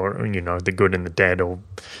Maverick or The Good and the Dead or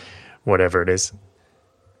whatever it is.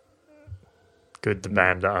 Good, the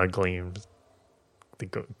Bad, the Ugly, the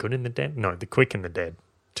Good and the Dead. No, The Quick and the Dead.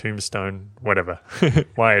 Tombstone, whatever.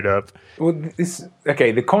 Wired Up. Well,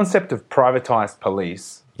 the concept of privatized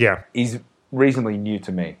police is reasonably new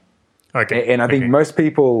to me. Okay. And I think most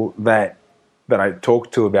people that I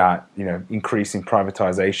talk to about, increasing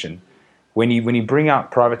privatization, when you bring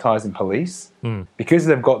up privatizing police, because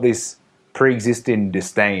they've got this pre-existing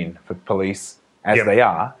disdain for police as they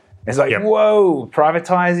are, it's like, whoa,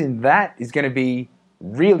 privatizing that is going to be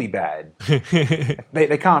really bad.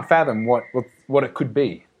 They can't fathom what it could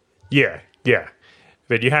be. Yeah, yeah.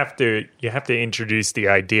 But you have to introduce the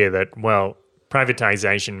idea that, well,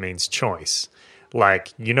 privatization means choice.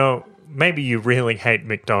 Like, maybe you really hate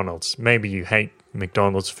McDonald's. Maybe you hate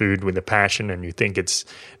McDonald's food with a passion and you think it's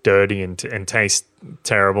dirty and tastes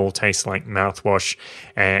terrible, tastes like mouthwash,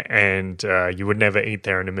 and you would never eat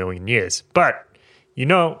there in a million years. But,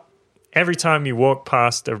 every time you walk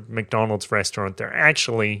past a McDonald's restaurant, there are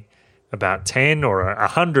actually about 10 or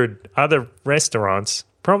 100 other restaurants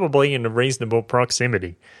probably in a reasonable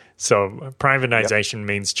proximity. So privatization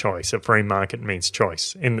means choice. A free market means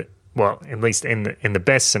choice. At least in the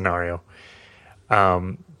best scenario,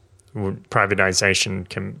 privatization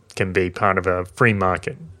can be part of a free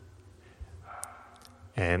market.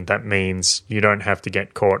 And that means you don't have to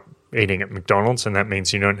get caught eating at McDonald's, and that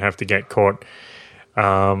means you don't have to get caught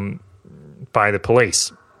by the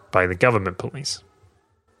police, by the government police.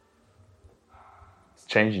 It's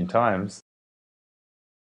changing times.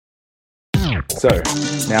 So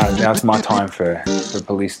now it's my time for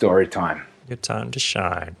police story time. Your time to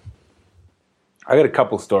shine. I got a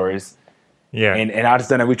couple stories. Yeah. And I just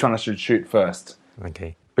don't know which one I should shoot first.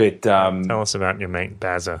 Okay. But tell us about your mate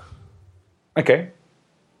Bazza. Okay.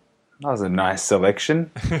 That was a nice selection.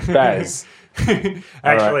 Baz. Actually,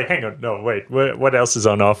 right. hang on. No, wait. What else is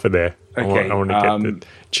on offer there? Okay. I want to get the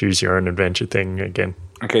choose your own adventure thing again.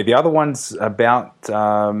 Okay, the other one's about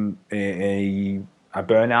a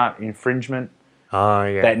burnout infringement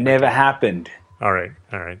Yeah. that never happened. All right.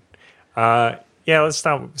 Yeah, let's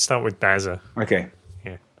start with Bazza. Okay.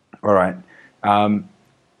 Yeah. All right.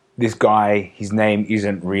 This guy, his name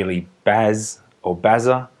isn't really Baz or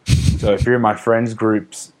Bazza. So if you're in my friends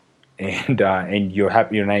groups and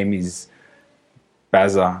your name is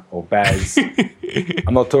Bazza or Baz,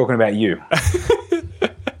 I'm not talking about you.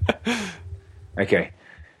 Okay.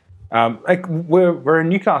 We're in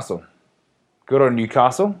Newcastle. Good on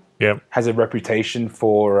Newcastle. Yep. Has a reputation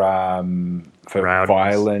for Rowdiness.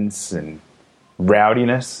 violence and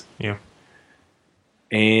rowdiness. Yeah.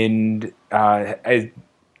 And at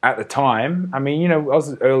the time, I mean, I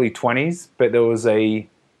was early 20s, but there was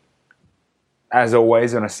as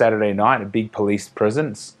always on a Saturday night, a big police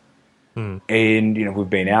presence. And, we've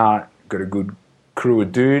been out, got a good crew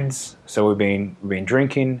of dudes. So we've been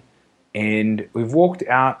drinking, and we've walked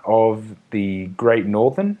out of the Great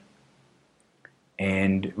Northern,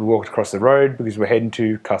 and we walked across the road because we're heading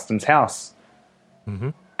to Customs House. Mm-hmm.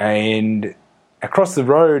 And across the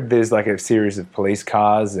road, there's like a series of police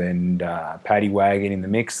cars and paddy wagon in the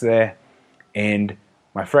mix there. And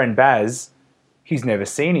my friend Baz, he's never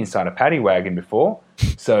seen inside a paddy wagon before.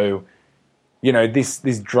 So,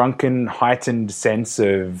 this drunken, heightened sense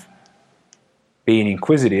of being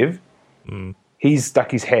inquisitive, he's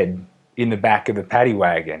stuck his head in the back of the paddy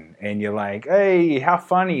wagon. And you're like, hey, how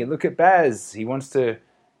funny. Look at Baz. He wants to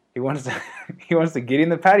get in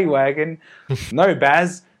the paddy wagon. No,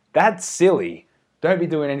 Baz, that's silly. Don't be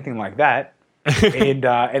doing anything like that. And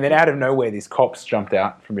then out of nowhere, these cops jumped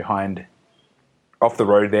out from behind, off the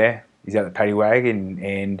road there. He's out the paddy wagon,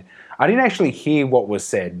 and I didn't actually hear what was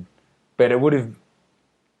said, but it would have.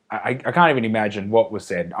 I can't even imagine what was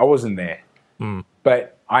said. I wasn't there,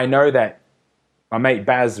 but I know that my mate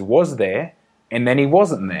Baz was there, and then he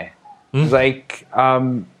wasn't there. He was like,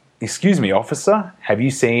 "Excuse me, officer, have you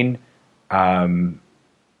seen my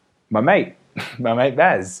mate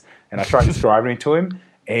Baz?" And I tried describing it to him,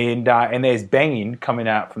 and there's banging coming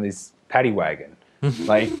out from this paddy wagon,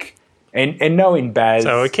 like, and knowing Baz.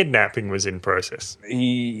 So a kidnapping was in process.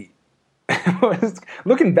 He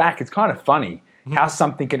looking back, it's kind of funny how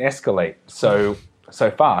something can escalate so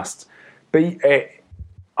fast. But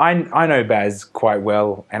I know Baz quite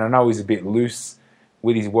well, and I know he's a bit loose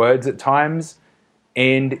with his words at times.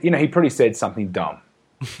 And he probably said something dumb.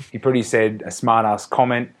 He probably said a smart-ass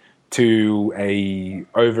comment to a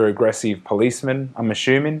over-aggressive policeman, I'm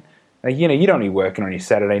assuming. Like, you're only working on your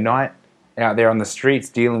Saturday night out there on the streets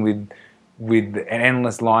dealing with an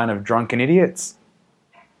endless line of drunken idiots.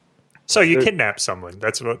 So you kidnap someone.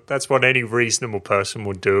 That's what any reasonable person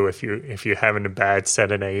would do if you're having a bad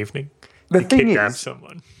Saturday evening. The thing kidnap is,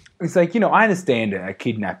 someone. It's like, I understand a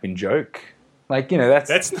kidnapping joke. Like,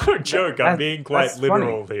 that's not a joke. I'm being quite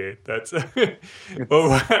literal funny. here. That's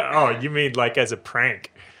oh, you mean like as a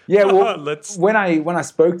prank? Yeah, well, when I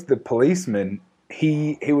spoke to the policeman,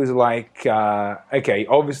 he was like, okay,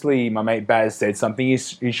 obviously my mate Baz said something you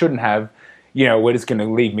shouldn't have. We're just going to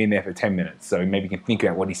leave me in there for 10 minutes, so maybe you can think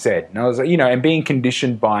about what he said. And I was like, and being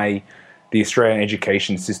conditioned by the Australian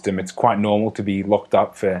education system, it's quite normal to be locked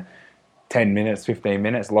up for 10 minutes, 15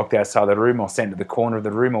 minutes, locked outside the room or sent to the corner of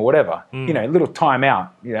the room or whatever. You know, little time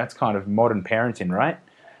out. You know, that's kind of modern parenting, right?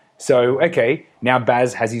 So, okay, now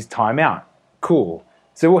Baz has his time out. Cool.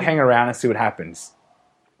 So we'll hang around and see what happens.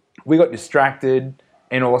 We got distracted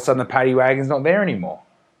and all of a sudden the paddy wagon's not there anymore.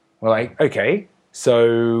 We're like, okay.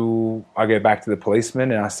 So I go back to the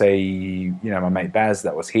policeman and I say, you know, my mate Baz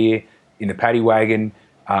that was here in the paddy wagon,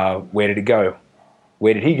 where did it go?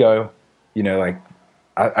 Where did he go? You know, like,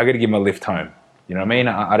 I got to give him a lift home. You know what I mean?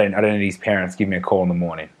 I don't need his parents give me a call in the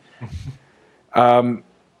morning.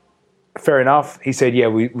 Fair enough. He said, yeah,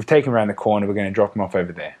 we've taken him around the corner. We're going to drop him off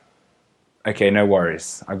over there. Okay, no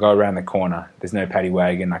worries. I go around the corner. There's no paddy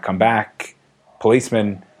wagon. I come back.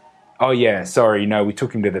 Policeman, oh yeah, sorry, no, we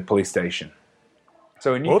took him to the police station.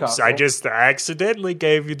 So in Newcastle... Whoops, I just accidentally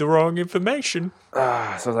gave you the wrong information. So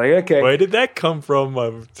I was like, okay. Where did that come from?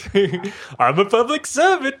 I'm a public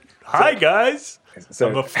servant. Hi, guys. So,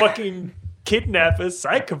 I'm a fucking kidnapper,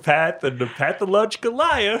 psychopath, and a pathological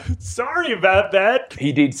liar. Sorry about that.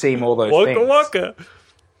 he did seem all those things. Waka.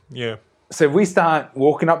 Yeah. So we start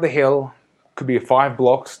walking up the hill, could be 5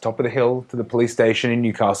 blocks, top of the hill, to the police station in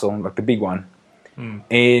Newcastle, like the big one.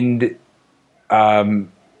 And I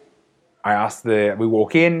asked we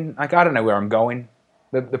walk in, like, I don't know where I'm going.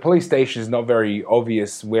 The police station is not very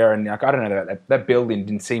obvious where, and like, I don't know, that building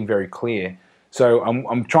didn't seem very clear. So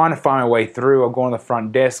I'm trying to find my way through. I'll go on the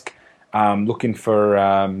front desk, looking for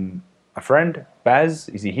a friend, Baz.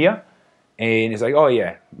 Is he here? And he's like, oh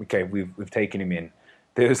yeah, okay, we've taken him in.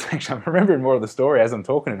 There's actually, I'm remembering more of the story as I'm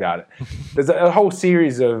talking about it. There's a whole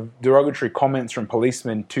series of derogatory comments from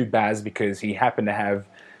policemen to Baz because he happened to have,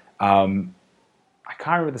 I can't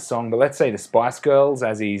remember the song, but let's say the Spice Girls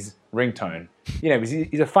as his ringtone. You know,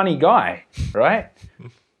 he's a funny guy, right?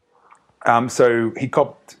 So he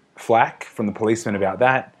copped flack from the policeman about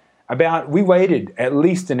that. We waited at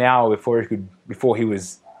least an hour before he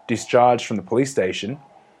was discharged from the police station,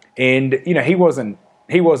 and you know he wasn't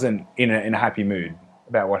in a happy mood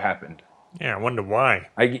about what happened. Yeah, I wonder why.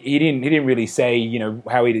 Like, he didn't really say, you know,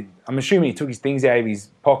 how he did. I'm assuming he took his things out of his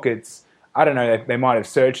pockets. I don't know. They might have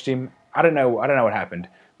searched him. I don't know what happened,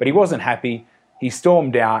 but he wasn't happy. He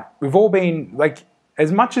stormed out. We've all been like,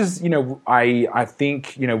 as much as, you know, I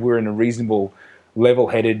think, you know, we're in a reasonable,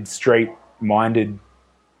 level-headed, straight-minded,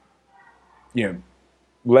 you know,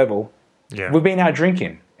 level. Yeah. We've been out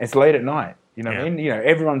drinking. It's late at night. You know what I mean? You know,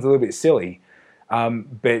 everyone's a little bit silly.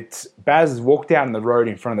 But Baz has walked out on the road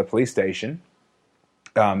in front of the police station,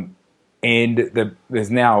 and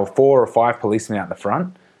there's now 4 or 5 policemen out the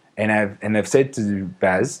front, and they've said to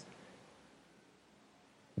Baz,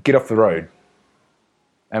 "Get off the road."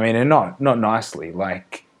 I mean, and not nicely,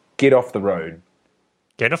 like, get off the road.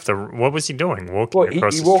 Get off the... What was he doing? Walking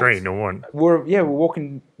across the street or what? We're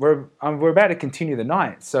walking. We're about to continue the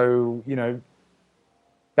night, so you know,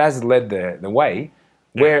 Baz has led the way.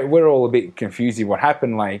 Yeah. We're all a bit confused with what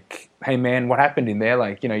happened. Like, hey man, what happened in there?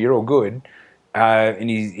 Like, you know, you're all good, and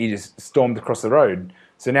he just stormed across the road.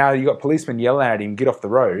 So now you got policemen yelling at him, "Get off the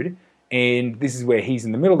road!" And this is where he's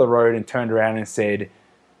in the middle of the road and turned around and said,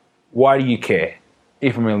 "Why do you care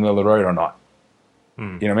if I'm in the middle of the road or not?" You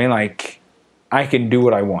know what I mean? Like, I can do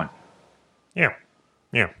what I want. Yeah,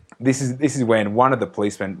 yeah. This is when one of the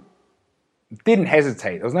policemen didn't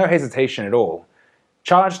hesitate. There was no hesitation at all.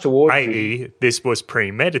 Charged towards i.e., this was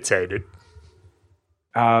premeditated.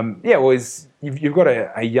 You've got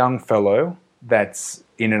a young fellow that's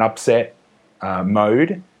in an upset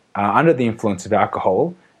mode, under the influence of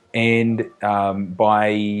alcohol, and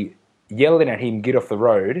by yelling at him, "Get off the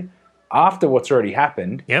road," after what's already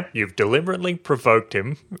happened. Yep, you've deliberately provoked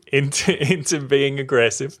him into being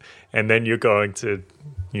aggressive, and then you're going to,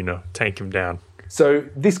 you know, take him down. So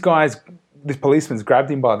this policeman's grabbed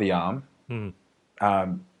him by the arm,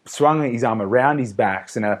 swung his arm around his back,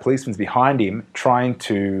 so now the policeman's behind him trying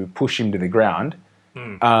to push him to the ground.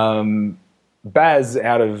 Baz,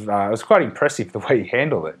 it was quite impressive the way he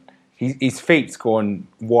handled it. His feet's gone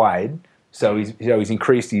wide, so he's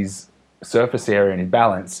increased his surface area and his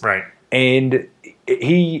balance. Right. And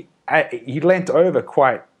he leant over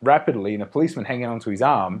quite rapidly, and the policeman hanging onto his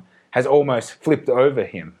arm has almost flipped over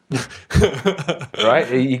him. Right?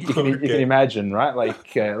 You can imagine, right?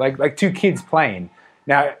 Like 2 kids playing.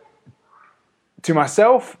 Now, to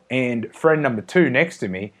myself and friend number 2 next to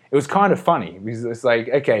me, it was kind of funny because it's like,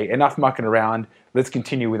 okay, enough mucking around. Let's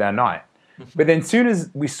continue with our night. But then, soon as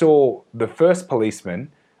we saw the first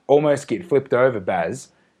policeman almost get flipped over, Baz,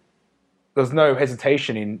 there was no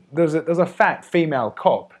hesitation there was a fat female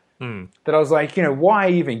cop that I was like, you know, why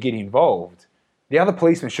even get involved? The other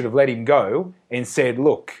policeman should have let him go and said,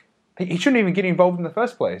 "Look, He shouldn't even get involved in the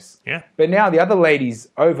first place. Yeah. But now the other lady's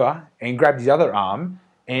over and grabbed his other arm,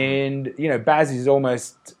 and Baz is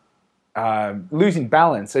almost losing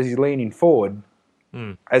balance as he's leaning forward,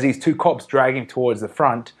 as these two cops drag him towards the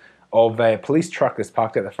front of a police truck that's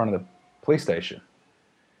parked at the front of the police station.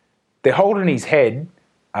 They're holding his head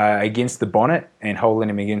against the bonnet and holding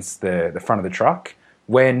him against the front of the truck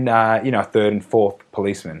when a third and fourth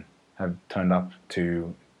policeman have turned up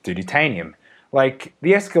to detain him. Like,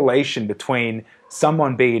 the escalation between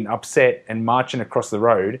someone being upset and marching across the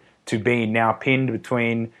road to being now pinned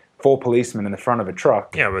between 4 policemen in the front of a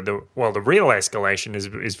truck. Yeah, but the real escalation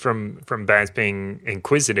is from Baz being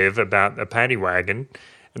inquisitive about a paddy wagon,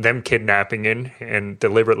 them kidnapping him and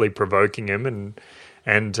deliberately provoking him,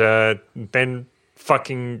 and then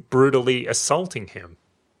fucking brutally assaulting him.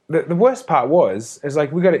 The worst part is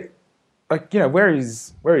like, we got to, like, where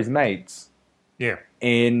are his mates? Yeah.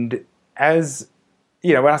 And as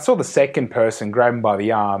when I saw the second person grab him by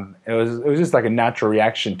the arm, it was just like a natural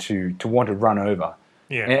reaction to want to run over.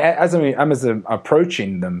 Yeah. And as I'm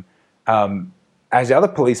approaching them, as the other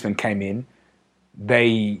policeman came in,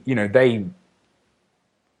 they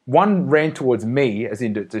one ran towards me, as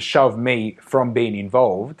in to shove me from being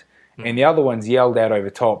involved, and the other ones yelled out over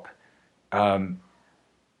top,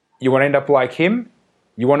 "You want to end up like him?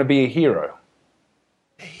 You want to be a hero?"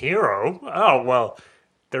 Hero? Oh, well,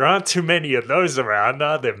 there aren't too many of those around,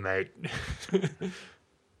 are there, mate?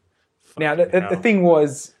 Now, the thing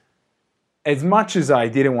was, as much as I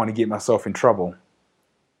didn't want to get myself in trouble,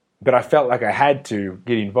 but I felt like I had to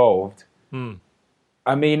get involved,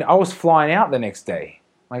 I mean, I was flying out the next day.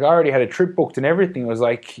 Like, I already had a trip booked and everything. It was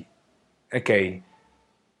like, okay,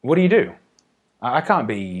 what do you do? I can't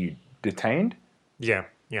be detained. Yeah,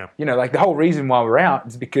 yeah. Like, the whole reason why we're out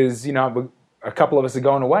is because, a couple of us are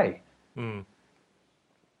going away.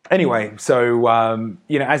 Anyway, so,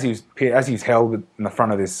 as he was held in the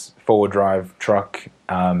front of this forward drive truck,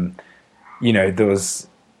 there was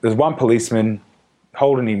one policeman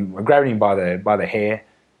holding him, grabbing him by the hair.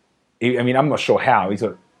 I'm not sure how.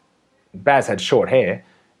 Baz had short hair,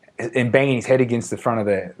 and banging his head against the front of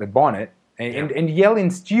the bonnet and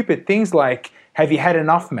yelling stupid things like, "Have you had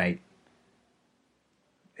enough, mate?"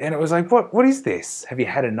 And it was like, what is this? Have you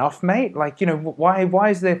had enough, mate? Like, why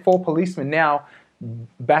is there 4 policemen now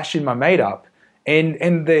bashing my mate up?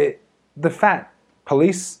 And the fat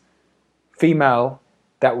police female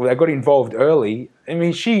that got involved early, I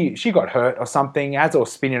mean, she got hurt or something. As I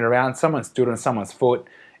was spinning around, someone stood on someone's foot,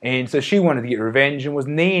 and so she wanted to get revenge and was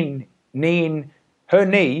kneeing her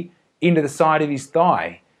knee into the side of his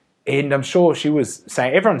thigh. And I'm sure she was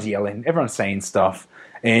saying, everyone's yelling, everyone's saying stuff,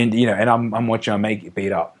 and and I'm watching her mate get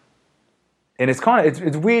beat up. And it's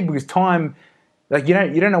it's weird because time, like, you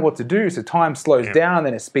don't know what to do, so time slows down,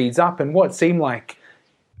 then it speeds up, and what seemed like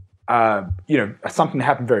something that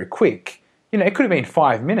happened very quick, it could have been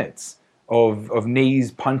 5 minutes of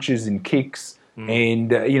knees, punches, and kicks,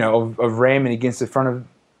 and of ramming against the front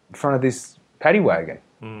of this paddy wagon.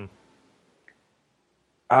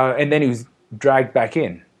 And then he was dragged back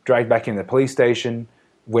in the police station,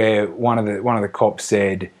 where one of the cops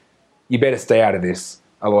said, "You better stay out of this,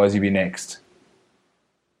 otherwise you'll be next."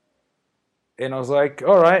 And I was like,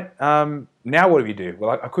 all right, now what do we do?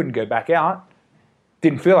 Well, I couldn't go back out.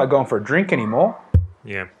 Didn't feel like going for a drink anymore.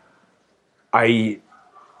 Yeah. I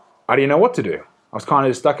didn't know what to do. I was kind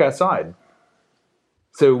of stuck outside.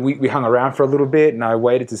 So we hung around for a little bit, and I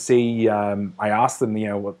waited to see. I asked them,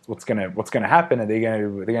 what's gonna happen? Are they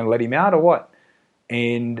gonna let him out or what?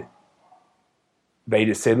 And they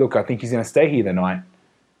just said, "Look, I think he's gonna stay here the night."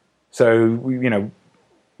 So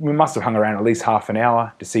we must have hung around at least half an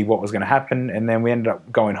hour to see what was going to happen, and then we ended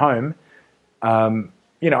up going home.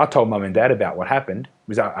 I told Mum and Dad about what happened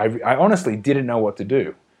because I honestly didn't know what to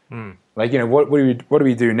do. Like, what do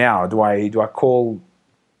we do now? Do I call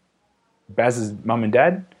Baz's mum and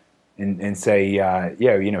dad and say, had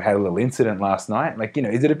a little incident last night? Like,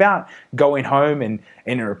 is it about going home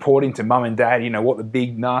and reporting to mum and dad, what the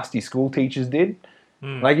big nasty school teachers did?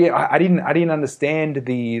 Like, I didn't understand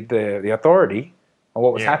the authority of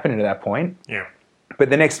what was happening at that point. Yeah. But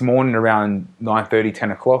the next morning, around 9:30,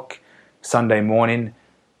 10 o'clock, Sunday morning,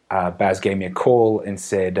 Baz gave me a call and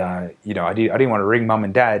said, I didn't want to ring mum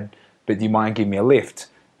and dad, but do you mind giving me a lift?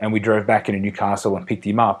 And we drove back into Newcastle and picked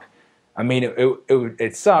him up. I mean,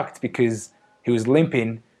 it sucked because he was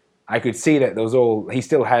limping. I could see that he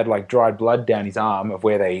still had like dried blood down his arm of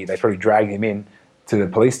where they probably dragged him in to the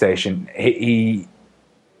police station. He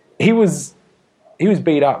was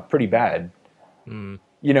beat up pretty bad. And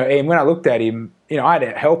when I looked at him, I had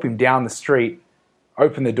to help him down the street,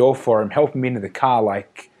 open the door for him, help him into the car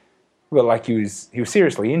like he was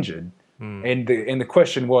seriously injured. And the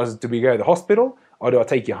question was, do we go to the hospital or do I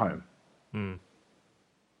take you home?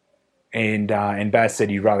 And Baz said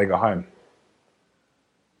he'd rather go home.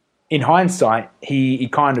 In hindsight, he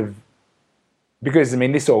kind of, because, I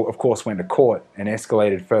mean, this all, of course, went to court and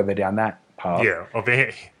escalated further down that path. Yeah, of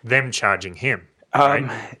them charging him.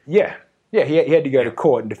 Right? Yeah, he had to go to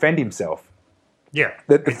court and defend himself. Yeah.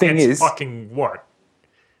 The thing It's is... fucking what?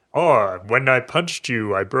 Oh, when I punched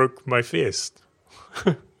you, I broke my fist.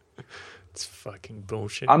 It's fucking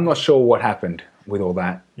bullshit. I'm not sure what happened with all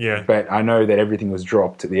that. Yeah. But I know that everything was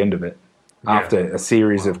dropped at the end of it after a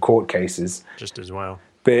series of court cases. Just as well.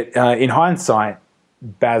 But in hindsight,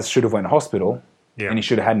 Baz should have went to hospital Yeah. and he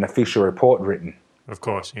should have had an official report written. Of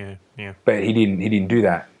course, yeah. But he didn't do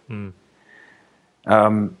that.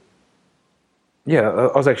 Yeah,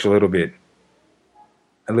 I was actually a little bit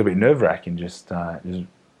nerve-wracking just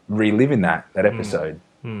reliving that episode.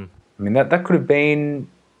 I mean, that could have been,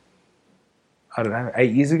 I don't know,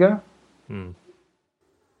 8 years ago.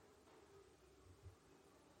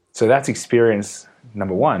 So that's experience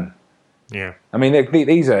number one. Yeah. I mean,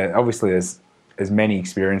 these are obviously there's many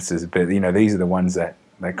experiences, but you know, these are the ones that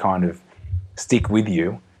kind of stick with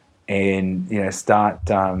you, and you know, start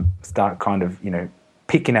kind of, you know,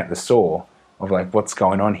 picking at the saw of like what's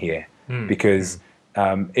going on here, because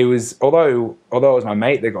it was although it was my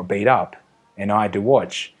mate that got beat up and I had to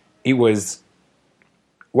watch, it was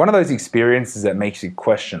one of those experiences that makes you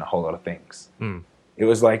question a whole lot of things. It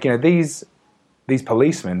was like, you know, these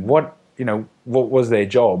policemen, what was their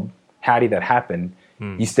job? How did that happen?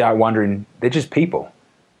 You start wondering, they're just people.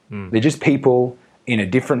 They're just people in a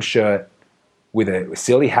different shirt with a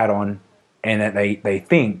silly hat on, and that they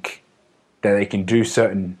think that they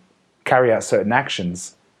can carry out certain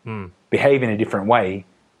actions, behave in a different way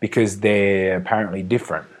because they're apparently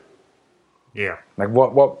different. Yeah. Like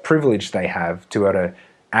what privilege they have to be able to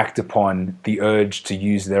act upon the urge to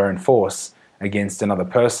use their own force against another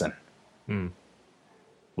person.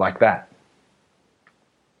 Like that.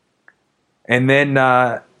 And then,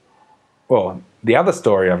 the other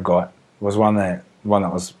story I've got was one that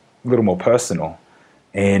was a little more personal.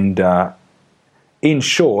 And in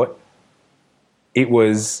short, it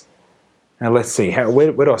was, now let's see,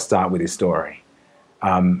 where do I start with this story?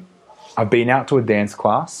 I've been out to a dance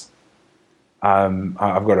class.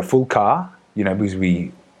 I've got a full car, you know, because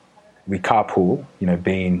we carpool, you know,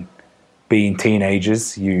 being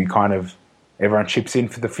teenagers, everyone chips in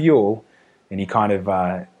for the fuel, and you kind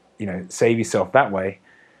of, you know, save yourself that way.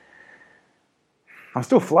 I'm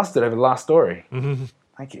still flustered over the last story.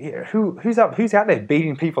 Like, yeah, who's out there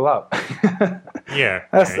beating people up? Yeah.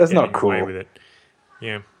 That's not cool. Away with it.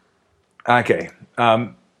 Yeah. Okay.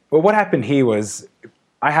 Well, what happened here was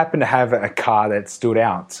I happened to have a car that stood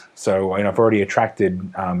out. So, you know, I've already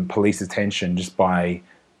attracted police attention just by...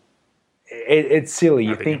 It's silly.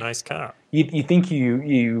 You think a nice car. You think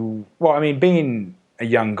well, I mean, being a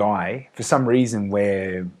young guy, for some reason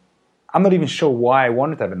where I'm not even sure why I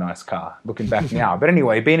wanted to have a nice car, looking back now. But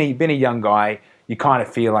anyway, being a young guy, you kind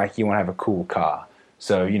of feel like you want to have a cool car.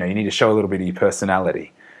 So, you know, you need to show a little bit of your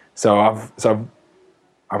personality. So I've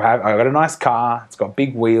got a nice car. It's got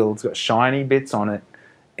big wheels, it's got shiny bits on it,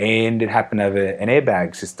 and it happened to have an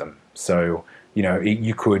airbag system. So, you know,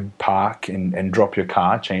 you could park and drop your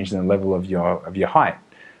car, change the level of your height,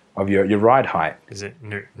 of your ride height. Is it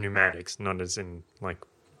pneumatics, not as in like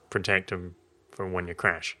protect them from when you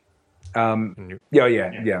crash? Yeah.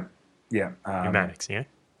 Pneumatics, yeah?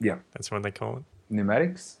 Yeah. That's what they call it?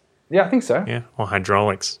 Pneumatics? Yeah, I think so. Yeah, or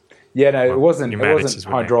hydraulics. Yeah, no, it wasn't pneumatics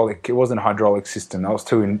hydraulic. It wasn't a hydraulic system. I was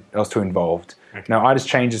too involved. Okay. No, I just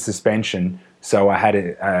changed the suspension, so I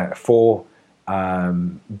had 4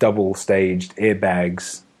 double-staged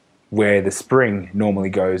airbags where the spring normally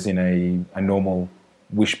goes in a normal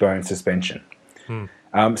wishbone suspension.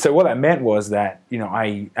 So what that meant was that, you know,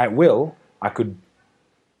 at will I could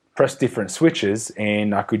press different switches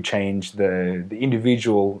and I could change the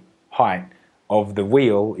individual height of the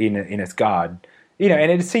wheel in its guard. You know,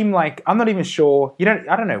 and it seemed like, I'm not even sure,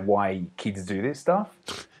 I don't know why kids do this stuff,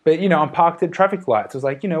 but, you know, I'm parked at traffic lights. I was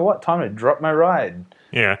like, you know what, time to drop my ride.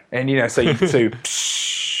 Yeah. And, you know, so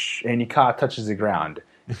psh, and your car touches the ground.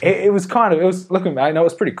 It was looking back, it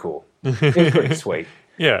was pretty cool. It was pretty sweet.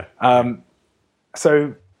 Yeah.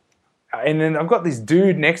 So, and then I've got this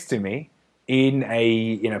dude next to me in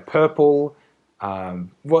a purple,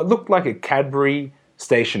 what looked like a Cadbury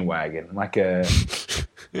station wagon, like a...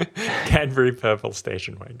 Cadbury purple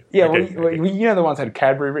station wagon. Yeah, Okay, well, okay. you know the ones that had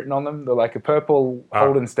Cadbury written on them? They're like a purple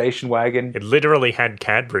Holden station wagon. It literally had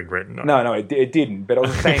Cadbury written on it. No, it didn't, but it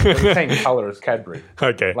was the same colour as Cadbury.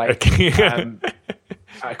 Okay. Like, okay.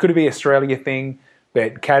 it could be an Australia thing,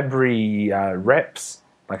 but Cadbury reps,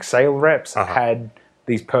 like sale reps, had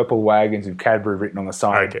these purple wagons with Cadbury written on the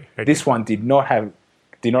side. Okay. This one did not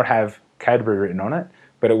have Cadbury written on it,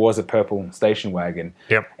 but it was a purple station wagon.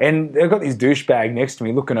 Yep. And they've got this douchebag next to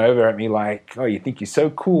me looking over at me like, oh, you think you're so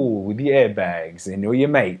cool with your airbags and all your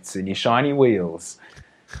mates and your shiny wheels.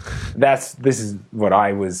 This is what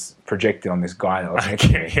I was projecting on this guy that was next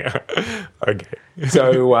to me. Yeah. Okay.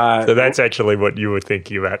 So, So that's actually what you were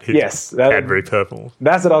thinking about his Yes, Cadbury purple.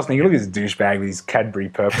 that's what I was thinking. Look at this douchebag with his Cadbury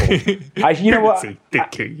purple. You know what? It's a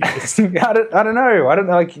big key, yes. I don't know. I don't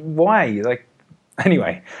know, like, why? Like,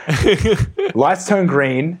 anyway. Lights turn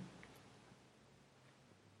green.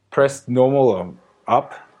 Press normal or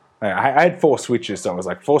up. I had 4 switches, so I was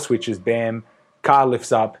like, 4 switches, bam. Car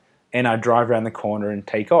lifts up, and I drive around the corner and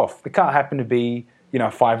take off. The car happened to be, a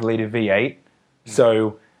 5-litre V8.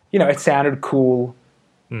 So, it sounded cool,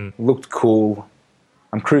 looked cool.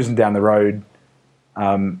 I'm cruising down the road.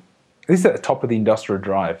 This is at the top of the Industrial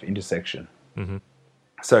Drive intersection. Mm-hmm.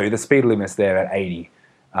 So the speed limit's there at 80.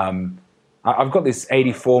 I've got this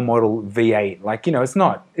 84 model V8. Like, it's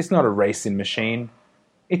not a racing machine.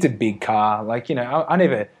 It's a big car. Like, I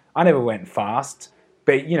never went fast,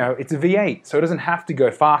 but it's a V8, so it doesn't have to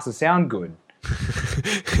go fast to sound good.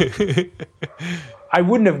 I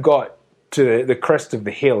wouldn't have got to the crest of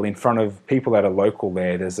the hill in front of people that are local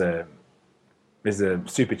there. There's a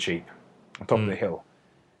super cheap on top of the hill.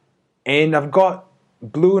 And I've got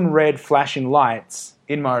blue and red flashing lights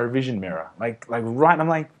in my revision mirror. Like right, I'm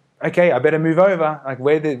like, okay, I better move over. Like,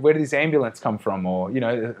 where did this ambulance come from? Or,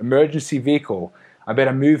 emergency vehicle. I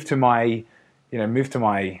better move to my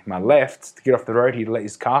left to get off the road here to let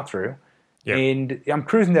his car through. Yep. And I'm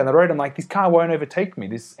cruising down the road. I'm like, this car won't overtake me.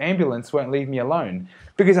 This ambulance won't leave me alone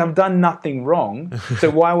because I've done nothing wrong. So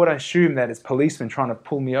why would I assume that it's policemen trying to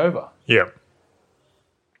pull me over? Yeah.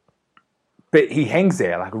 But he hangs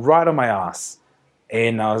there, like right on my ass.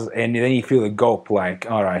 And then you feel a gulp, like,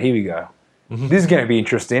 all right, here we go. Mm-hmm. This is going to be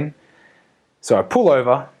interesting. So I pull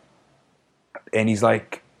over, and he's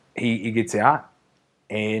like, he gets out,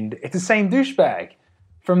 and it's the same douchebag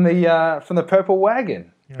from the purple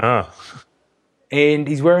wagon. Oh. And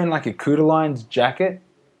he's wearing like a Cooter Lines jacket,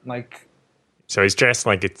 like. So he's dressed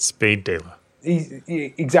like a speed dealer.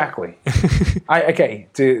 Exactly.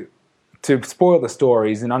 To spoil the story,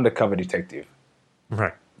 he's an undercover detective.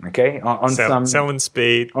 Right. Okay. Selling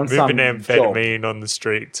speed, on moving some amphetamine on the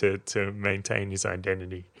street to maintain his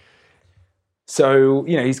identity. So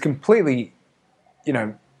he's completely,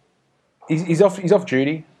 he's off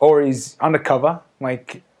duty or he's undercover,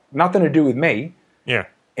 like nothing to do with me. Yeah.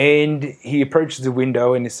 And he approaches the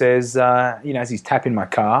window and he says, as he's tapping my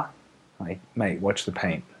car, like, mate, watch the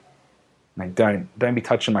paint. Like, don't be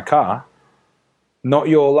touching my car. Not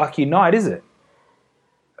your lucky night, is it?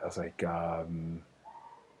 I was like, I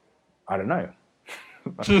don't know.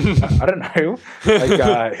 I don't know.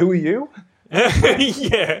 Like, who are you?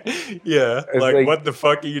 yeah. Like, like, what the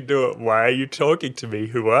fuck are you doing? Why are you talking to me?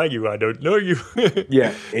 Who are you? I don't know you.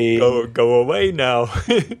 Yeah. Go away now.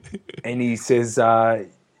 And he says,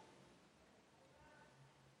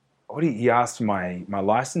 he asked for my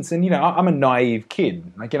license. And, I'm a naive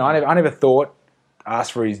kid. Like, I never thought to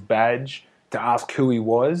ask for his badge, to ask who he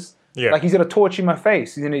was. Yeah. Like, he's got a torch in my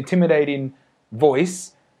face. He's an intimidating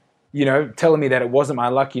voice, telling me that it wasn't my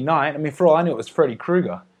lucky night. I mean, for all I knew, it was Freddy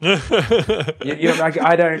Krueger. Like,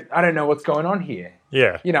 I don't know what's going on here.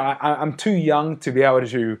 Yeah. I'm too young to be able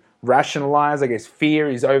to rationalize. I guess fear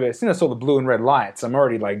is over. As soon as I saw the blue and red lights, I'm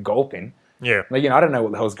already like gulping. Yeah. Like, I don't know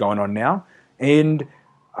what the hell's going on now. And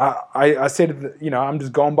I said, I'm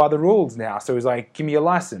just going by the rules now. So he's like, give me your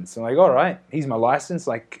license. I'm like, all right, here's my license.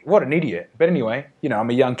 Like, what an idiot. But anyway, I'm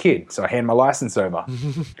a young kid. So I hand my license over.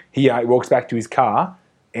 He walks back to his car.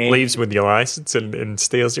 And leaves with your license and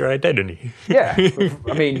steals your identity. Yeah.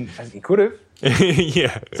 I mean, he could have.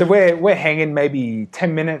 Yeah. So we're hanging maybe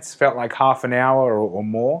 10 minutes, felt like half an hour or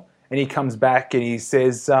more. And he comes back and he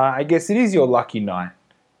says, I guess it is your lucky night.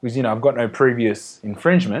 Because, I've got no previous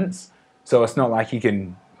infringements. So it's not like he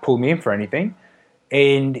can pull me in for anything.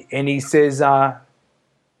 And he says, but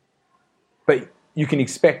you can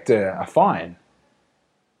expect a fine.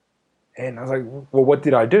 And I was like, well, what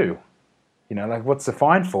did I do? Like, what's the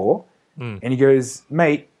fine for? And he goes,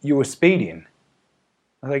 mate, you were speeding.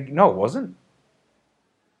 I was like, no, it wasn't.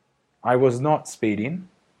 I was not speeding.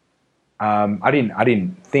 I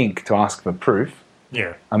didn't think to ask for proof.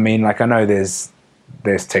 Yeah. I mean, like, I know there's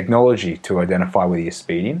technology to identify whether you're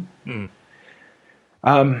speeding.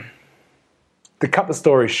 To cut the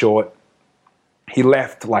story short, he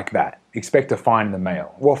left like that. Expect a fine in the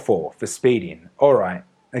mail. What for? For speeding. All right.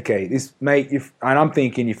 okay, this mate, and I'm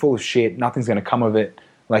thinking you're full of shit. Nothing's going to come of it.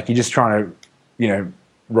 Like you're just trying to,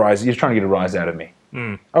 rise. You're trying to get a rise out of me.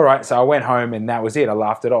 All right, so I went home and that was it. I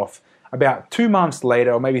laughed it off. About 2 months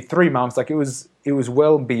later, or maybe 3 months, like it was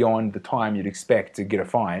well beyond the time you'd expect to get a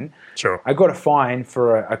fine. Sure. I got a fine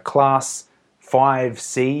for a class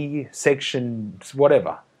 5C section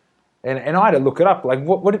whatever, and I had to look it up. Like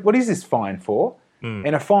what is this fine for?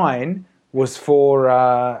 And a fine was for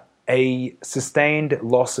a sustained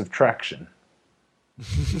loss of traction.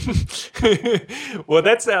 Well,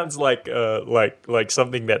 that sounds like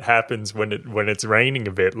something that happens when it's raining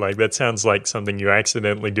a bit. Like that sounds like something you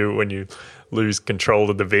accidentally do when you lose control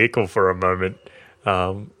of the vehicle for a moment.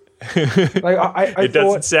 It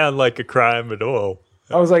doesn't sound like a crime at all.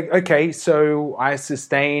 I was like, okay, so I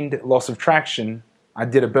sustained loss of traction. I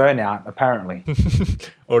did a burnout, apparently.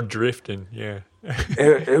 Or drifting, yeah.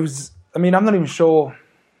 it was. I mean, I'm not even sure.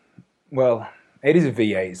 Well, it is a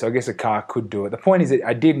V8, so I guess a car could do it. The point is that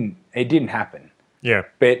it didn't happen. Yeah.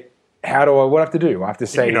 But what do I have to do? I have to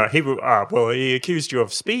say... he accused you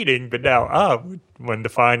of speeding, but now, when the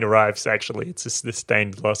fine arrives, actually, it's a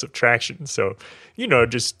sustained loss of traction. So,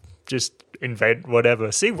 just invent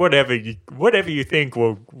whatever. See, whatever you think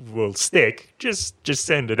will stick, just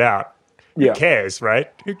send it out. Yeah. Who cares,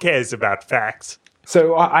 right? Who cares about facts?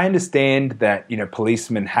 So I understand that,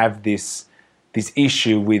 policemen have this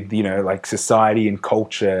issue with, like society and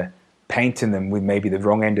culture painting them with maybe the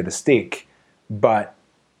wrong end of the stick, but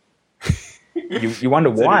you wonder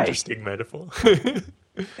why. An interesting metaphor.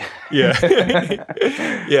 Yeah.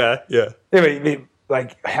 Yeah. Anyway,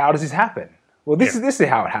 like, how does this happen? Well, this is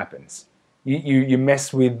how it happens. You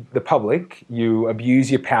mess with the public, you abuse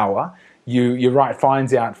your power, you write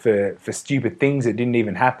fines out for stupid things that didn't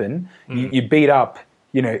even happen, you beat up,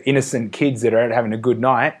 innocent kids that are out having a good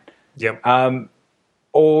night. Yep.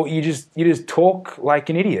 Or you just talk like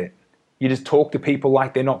an idiot. You just talk to people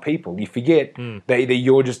like they're not people. You forget that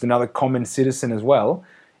you're just another common citizen as well,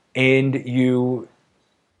 and you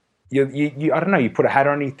I don't know. You put a hat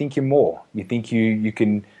on, and you think you're more. You think you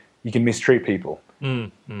can mistreat people.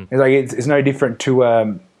 It's like it's no different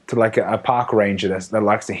to like a park ranger that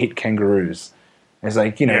likes to hit kangaroos. It's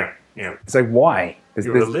like Yeah. It's like why?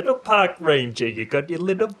 You're a little park ranger. You got your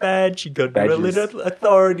little badge. You got your Badges. little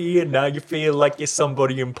authority, and now you feel like you're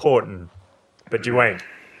somebody important, but you ain't.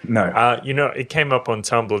 No. It came up on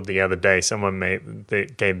Tumblr the other day. Someone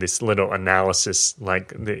gave this little analysis,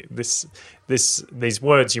 like these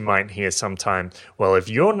words you might hear sometimes. Well, if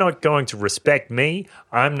you're not going to respect me,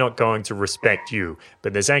 I'm not going to respect you.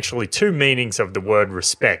 But there's actually two meanings of the word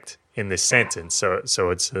respect in this sentence.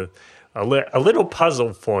 So it's a little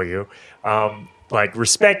puzzle for you. Like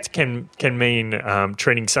respect can mean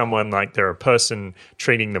treating someone like they're a person,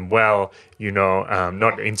 treating them well,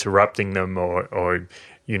 not interrupting them or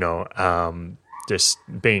just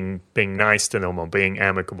being nice to them or being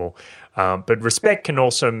amicable. But respect can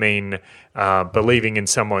also mean believing in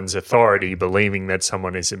someone's authority, believing that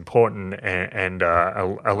someone is important, and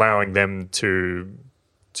allowing them to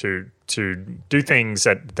do things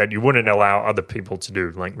that you wouldn't allow other people to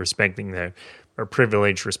do, like respecting their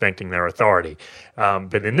privilege, respecting their authority.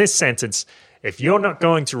 But in this sentence, if you're not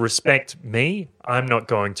going to respect me, I'm not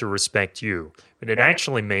going to respect you. But it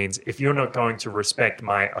actually means if you're not going to respect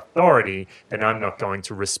my authority, then I'm not going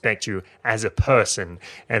to respect you as a person.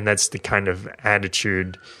 And that's the kind of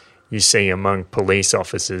attitude you see among police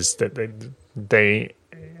officers, that they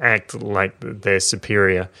act like they're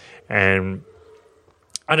superior. And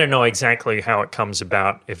I don't know exactly how it comes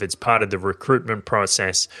about, if it's part of the recruitment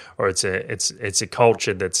process or it's a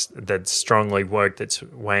culture that's strongly worked its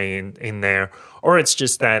way in there, or it's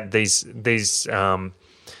just that these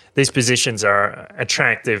positions are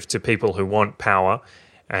attractive to people who want power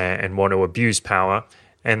and want to abuse power,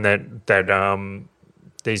 and that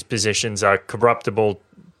these positions are corruptible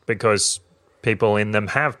because people in them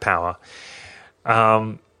have power.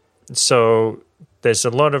 So there's a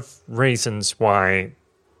lot of reasons why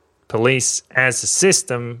police as a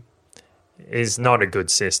system is not a good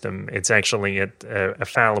system. It's actually a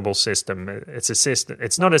fallible system. It's a system.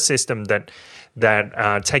 It's not a system that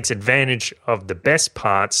takes advantage of the best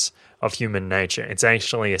parts of human nature. It's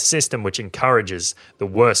actually a system which encourages the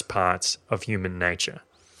worst parts of human nature,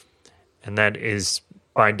 and that is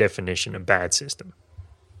by definition a bad system.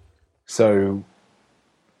 So,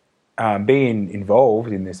 being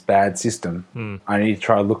involved in this bad system, I need to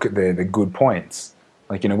try to look at the good points.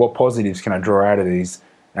 Like, what positives can I draw out of these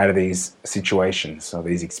situations or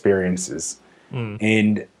these experiences?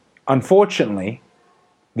 And unfortunately,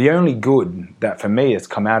 the only good that for me has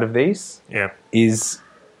come out of these is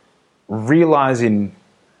realizing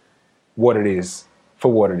what it is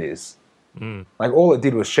for what it is. Like all it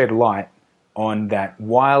did was shed light on that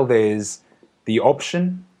while there's the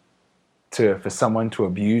option for someone to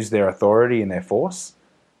abuse their authority and their force,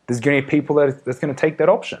 there's going to be people that's going to take that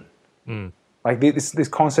option. Like this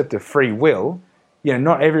concept of free will,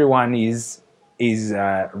 not everyone is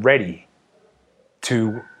ready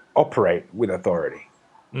to operate with authority.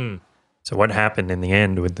 So what happened in the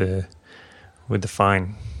end with the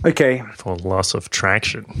fine Okay, for loss of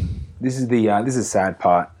traction? this is the sad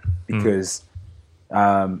part because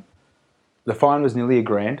the fine was nearly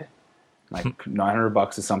 $1,000, like $900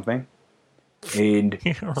 or something, and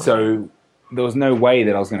so there was no way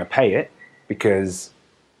that I was going to pay it because,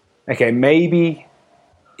 okay, maybe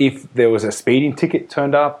if there was a speeding ticket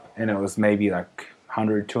turned up and it was maybe like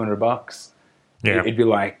 $100, $200, it'd be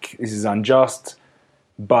like, this is unjust,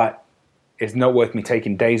 but it's not worth me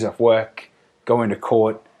taking days off work, going to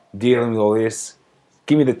court, dealing with all this.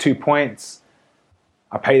 Give me the 2 points,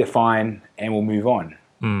 I pay the fine, and we'll move on.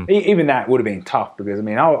 Even that would have been tough because I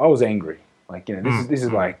was angry. Like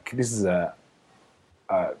this is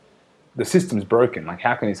the system's broken. Like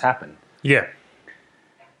how can this happen? Yeah.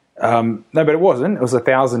 No, but it wasn't. It was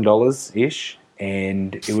 $1,000 ish,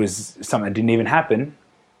 and it was something that didn't even happen.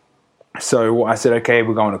 So I said, okay,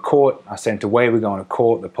 we're going to court. I sent away. We're going to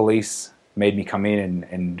court. The police made me come in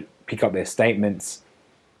and pick up their statements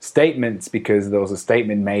because there was a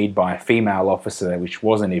statement made by a female officer which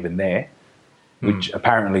wasn't even there, which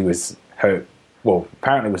apparently was her. Well,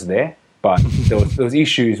 apparently was there, but there was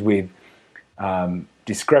issues with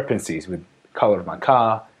discrepancies with the color of my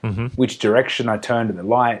car, which direction I turned at the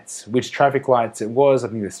lights, which traffic lights it was. I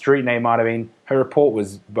think the street name might have been. Her report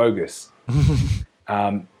was bogus.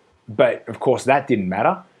 But of course that didn't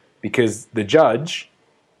matter because the judge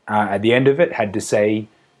at the end of it had to say,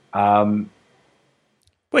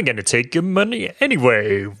 we're going to take your money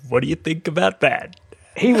anyway. What do you think about that?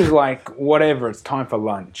 He was like, whatever, it's time for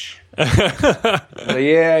lunch. So,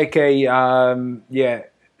 yeah, okay, yeah,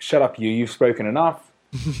 shut up you've spoken enough.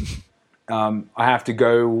 I have to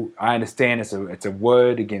go, I understand it's a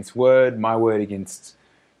word against word, my word against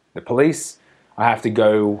the police. I have to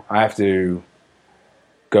go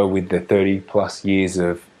with the 30 plus years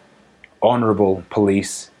of honourable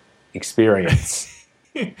police experience.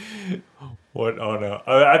 What honor?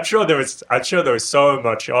 I'm sure there was so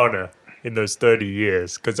much honor in those 30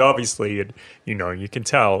 years because obviously, you can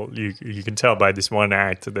tell by this one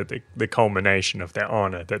act that the culmination of their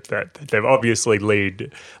honor that they've obviously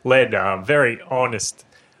led very honest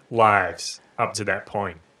lives up to that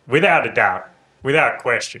point, without a doubt, without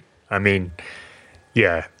question. I mean,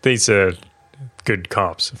 yeah, these are good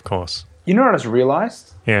cops, of course. You know what I just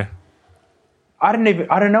realised? Yeah. I don't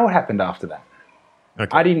know what happened after that.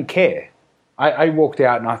 Okay. I didn't care. I walked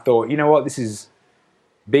out and I thought, you know what, this is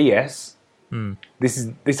BS.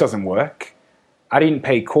 This doesn't work. I didn't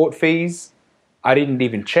pay court fees. I didn't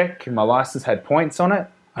even check if my license had points on it.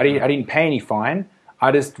 I didn't pay any fine.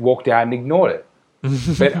 I just walked out and ignored it.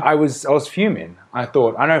 But I was fuming. I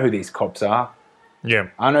thought, I know who these cops are. Yeah.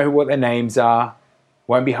 I know what their names are.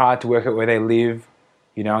 Won't be hard to work out where they live.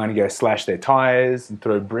 I'm going to go slash their tires and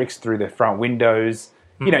throw bricks through their front windows.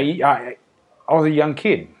 I was a young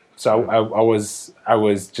kid, so I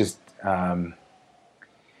was just I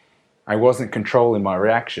wasn't controlling my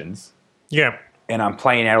reactions. Yeah, and I'm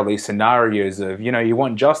playing out all these scenarios of you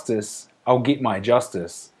want justice, I'll get my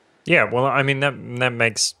justice. Yeah, well, I mean that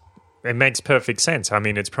makes perfect sense. I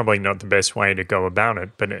mean, it's probably not the best way to go about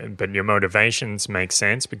it, but your motivations make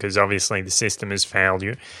sense because obviously the system has failed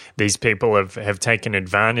you. These people have taken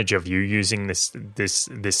advantage of you using this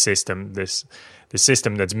system, the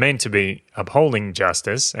system that's meant to be upholding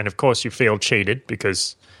justice, and of course you feel cheated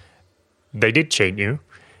because they did cheat you,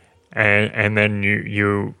 and then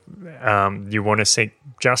you want to seek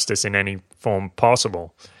justice in any form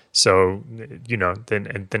possible. So, then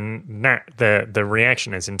the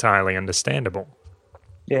reaction is entirely understandable.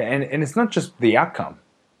 Yeah, and it's not just the outcome.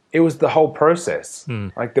 It was the whole process.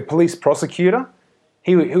 Like the police prosecutor,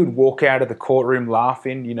 he would walk out of the courtroom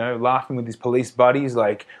laughing, laughing with his police buddies,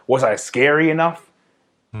 like, was I scary enough?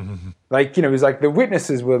 Like, it was like the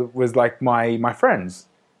witnesses was like my friends.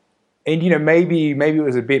 And, maybe it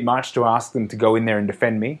was a bit much to ask them to go in there and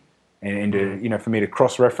defend me and to, for me to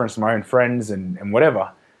cross-reference my own friends and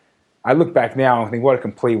whatever. I look back now and think, what a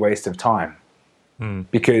complete waste of time.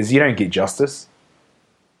 Because you don't get justice.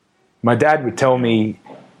 My dad would tell me,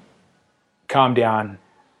 calm down,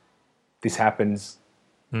 this happens,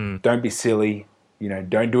 don't be silly,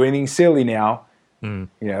 don't do anything silly now. Eye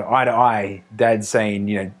to eye, Dad's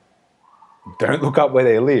saying, don't look up where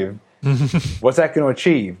they live. What's that going to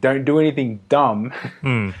achieve? Don't do anything dumb.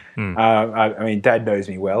 I mean, Dad knows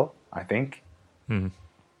me well, I think.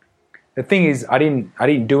 The thing is, I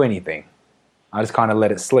didn't do anything. I just kind of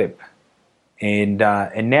let it slip. And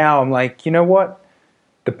now I'm like, you know what?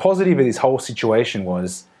 The positive of this whole situation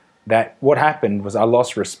was that what happened was I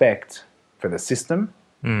lost respect for the system.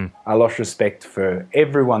 I lost respect for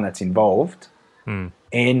everyone that's involved.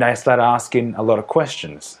 And I started asking a lot of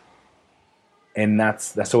questions. And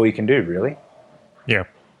that's all you can do, really. Yeah.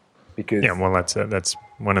 Because Well, that's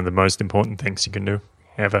one of the most important things you can do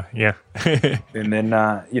ever. Yeah. and then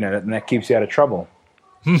and that keeps you out of trouble.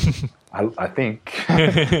 I think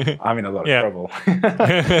I'm in a lot of trouble.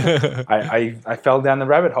 I fell down the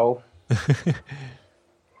rabbit hole.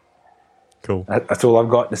 Cool. That's all I've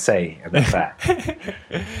got to say about that.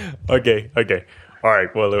 Okay. All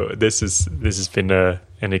right. Well, this has been an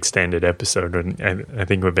extended episode, and I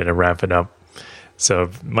think we better wrap it up.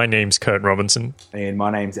 So my name's Kurt Robinson. And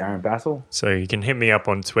my name's Aaron Bassel. So you can hit me up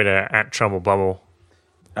on Twitter at TroubleBubble.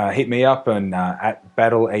 Hit me up on at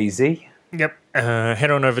BattleAZ. Yep.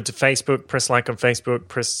 Head on over to Facebook, press like on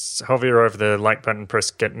Facebook, hover over the like button,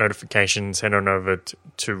 press get notifications, head on over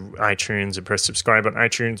to iTunes and press subscribe on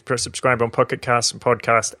iTunes, press subscribe on Pocket Cast and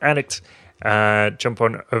Podcast Addict. Jump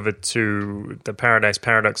on over to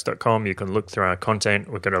theparadiseparadox.com. You can look through our content.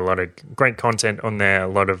 We've got a lot of great content on there, a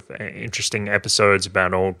lot of interesting episodes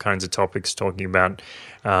about all kinds of topics, talking about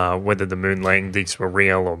whether the moon landings were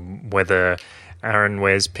real or whether Aaron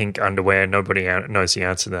wears pink underwear. Nobody knows the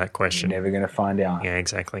answer to that question. You're never going to find out. Yeah,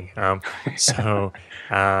 exactly. And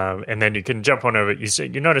then you can jump on over.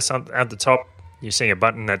 You notice at the top, you see a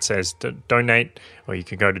button that says donate, or you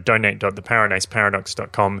can go to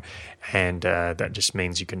donate.theparadiseparadox.com, and that just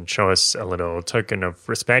means you can show us a little token of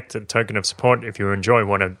respect, a token of support. If you enjoy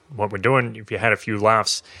what we're doing, if you had a few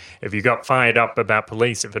laughs, if you got fired up about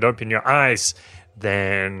police, if it opened your eyes,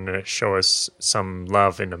 then show us some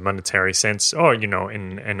love in a monetary sense, or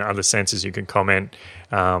in other senses. You can comment,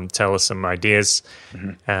 tell us some ideas,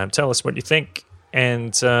 tell us what you think.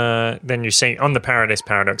 And then you see on the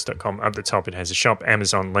paradiseparadox.com up the top, it has a shop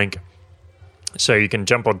Amazon link. So you can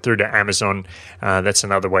jump on through to Amazon. That's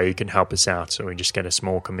another way you can help us out. So we just get a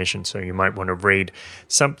small commission. So you might want to read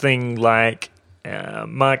something like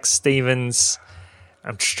Mark Stevens.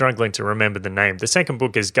 I'm struggling to remember the name. The second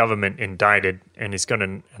book is Government Indicted, and he's got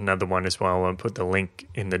another one as well. I'll put the link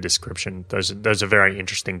in the description. Those are very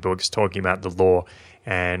interesting books talking about the law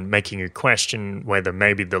and making you question whether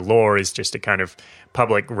maybe the law is just a kind of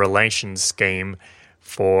public relations scheme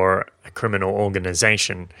for a criminal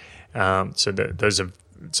organization. Those are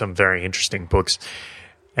some very interesting books.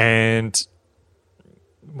 And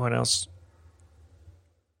what else?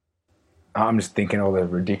 I'm just thinking all the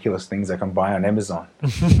ridiculous things I can buy on Amazon.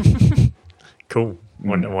 Cool.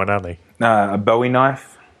 What are they? A Bowie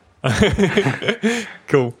knife.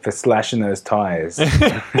 Cool. For slashing those tires.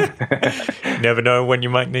 Never know when you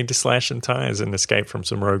might need to slash some tires and escape from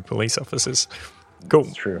some rogue police officers. Cool.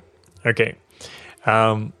 That's true. Okay.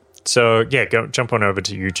 Go jump on over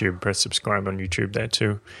to YouTube, press subscribe on YouTube there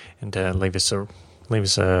too, and leave us a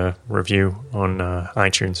review on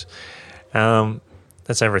iTunes.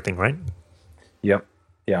 That's everything, right? Yep.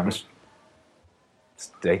 Yeah.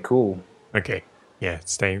 Stay cool. Okay. Yeah.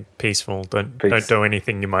 Stay peaceful. Don't Peace. do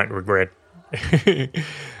anything you might regret.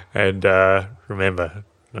 And remember,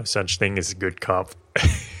 no such thing as a good cop.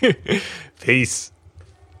 Peace.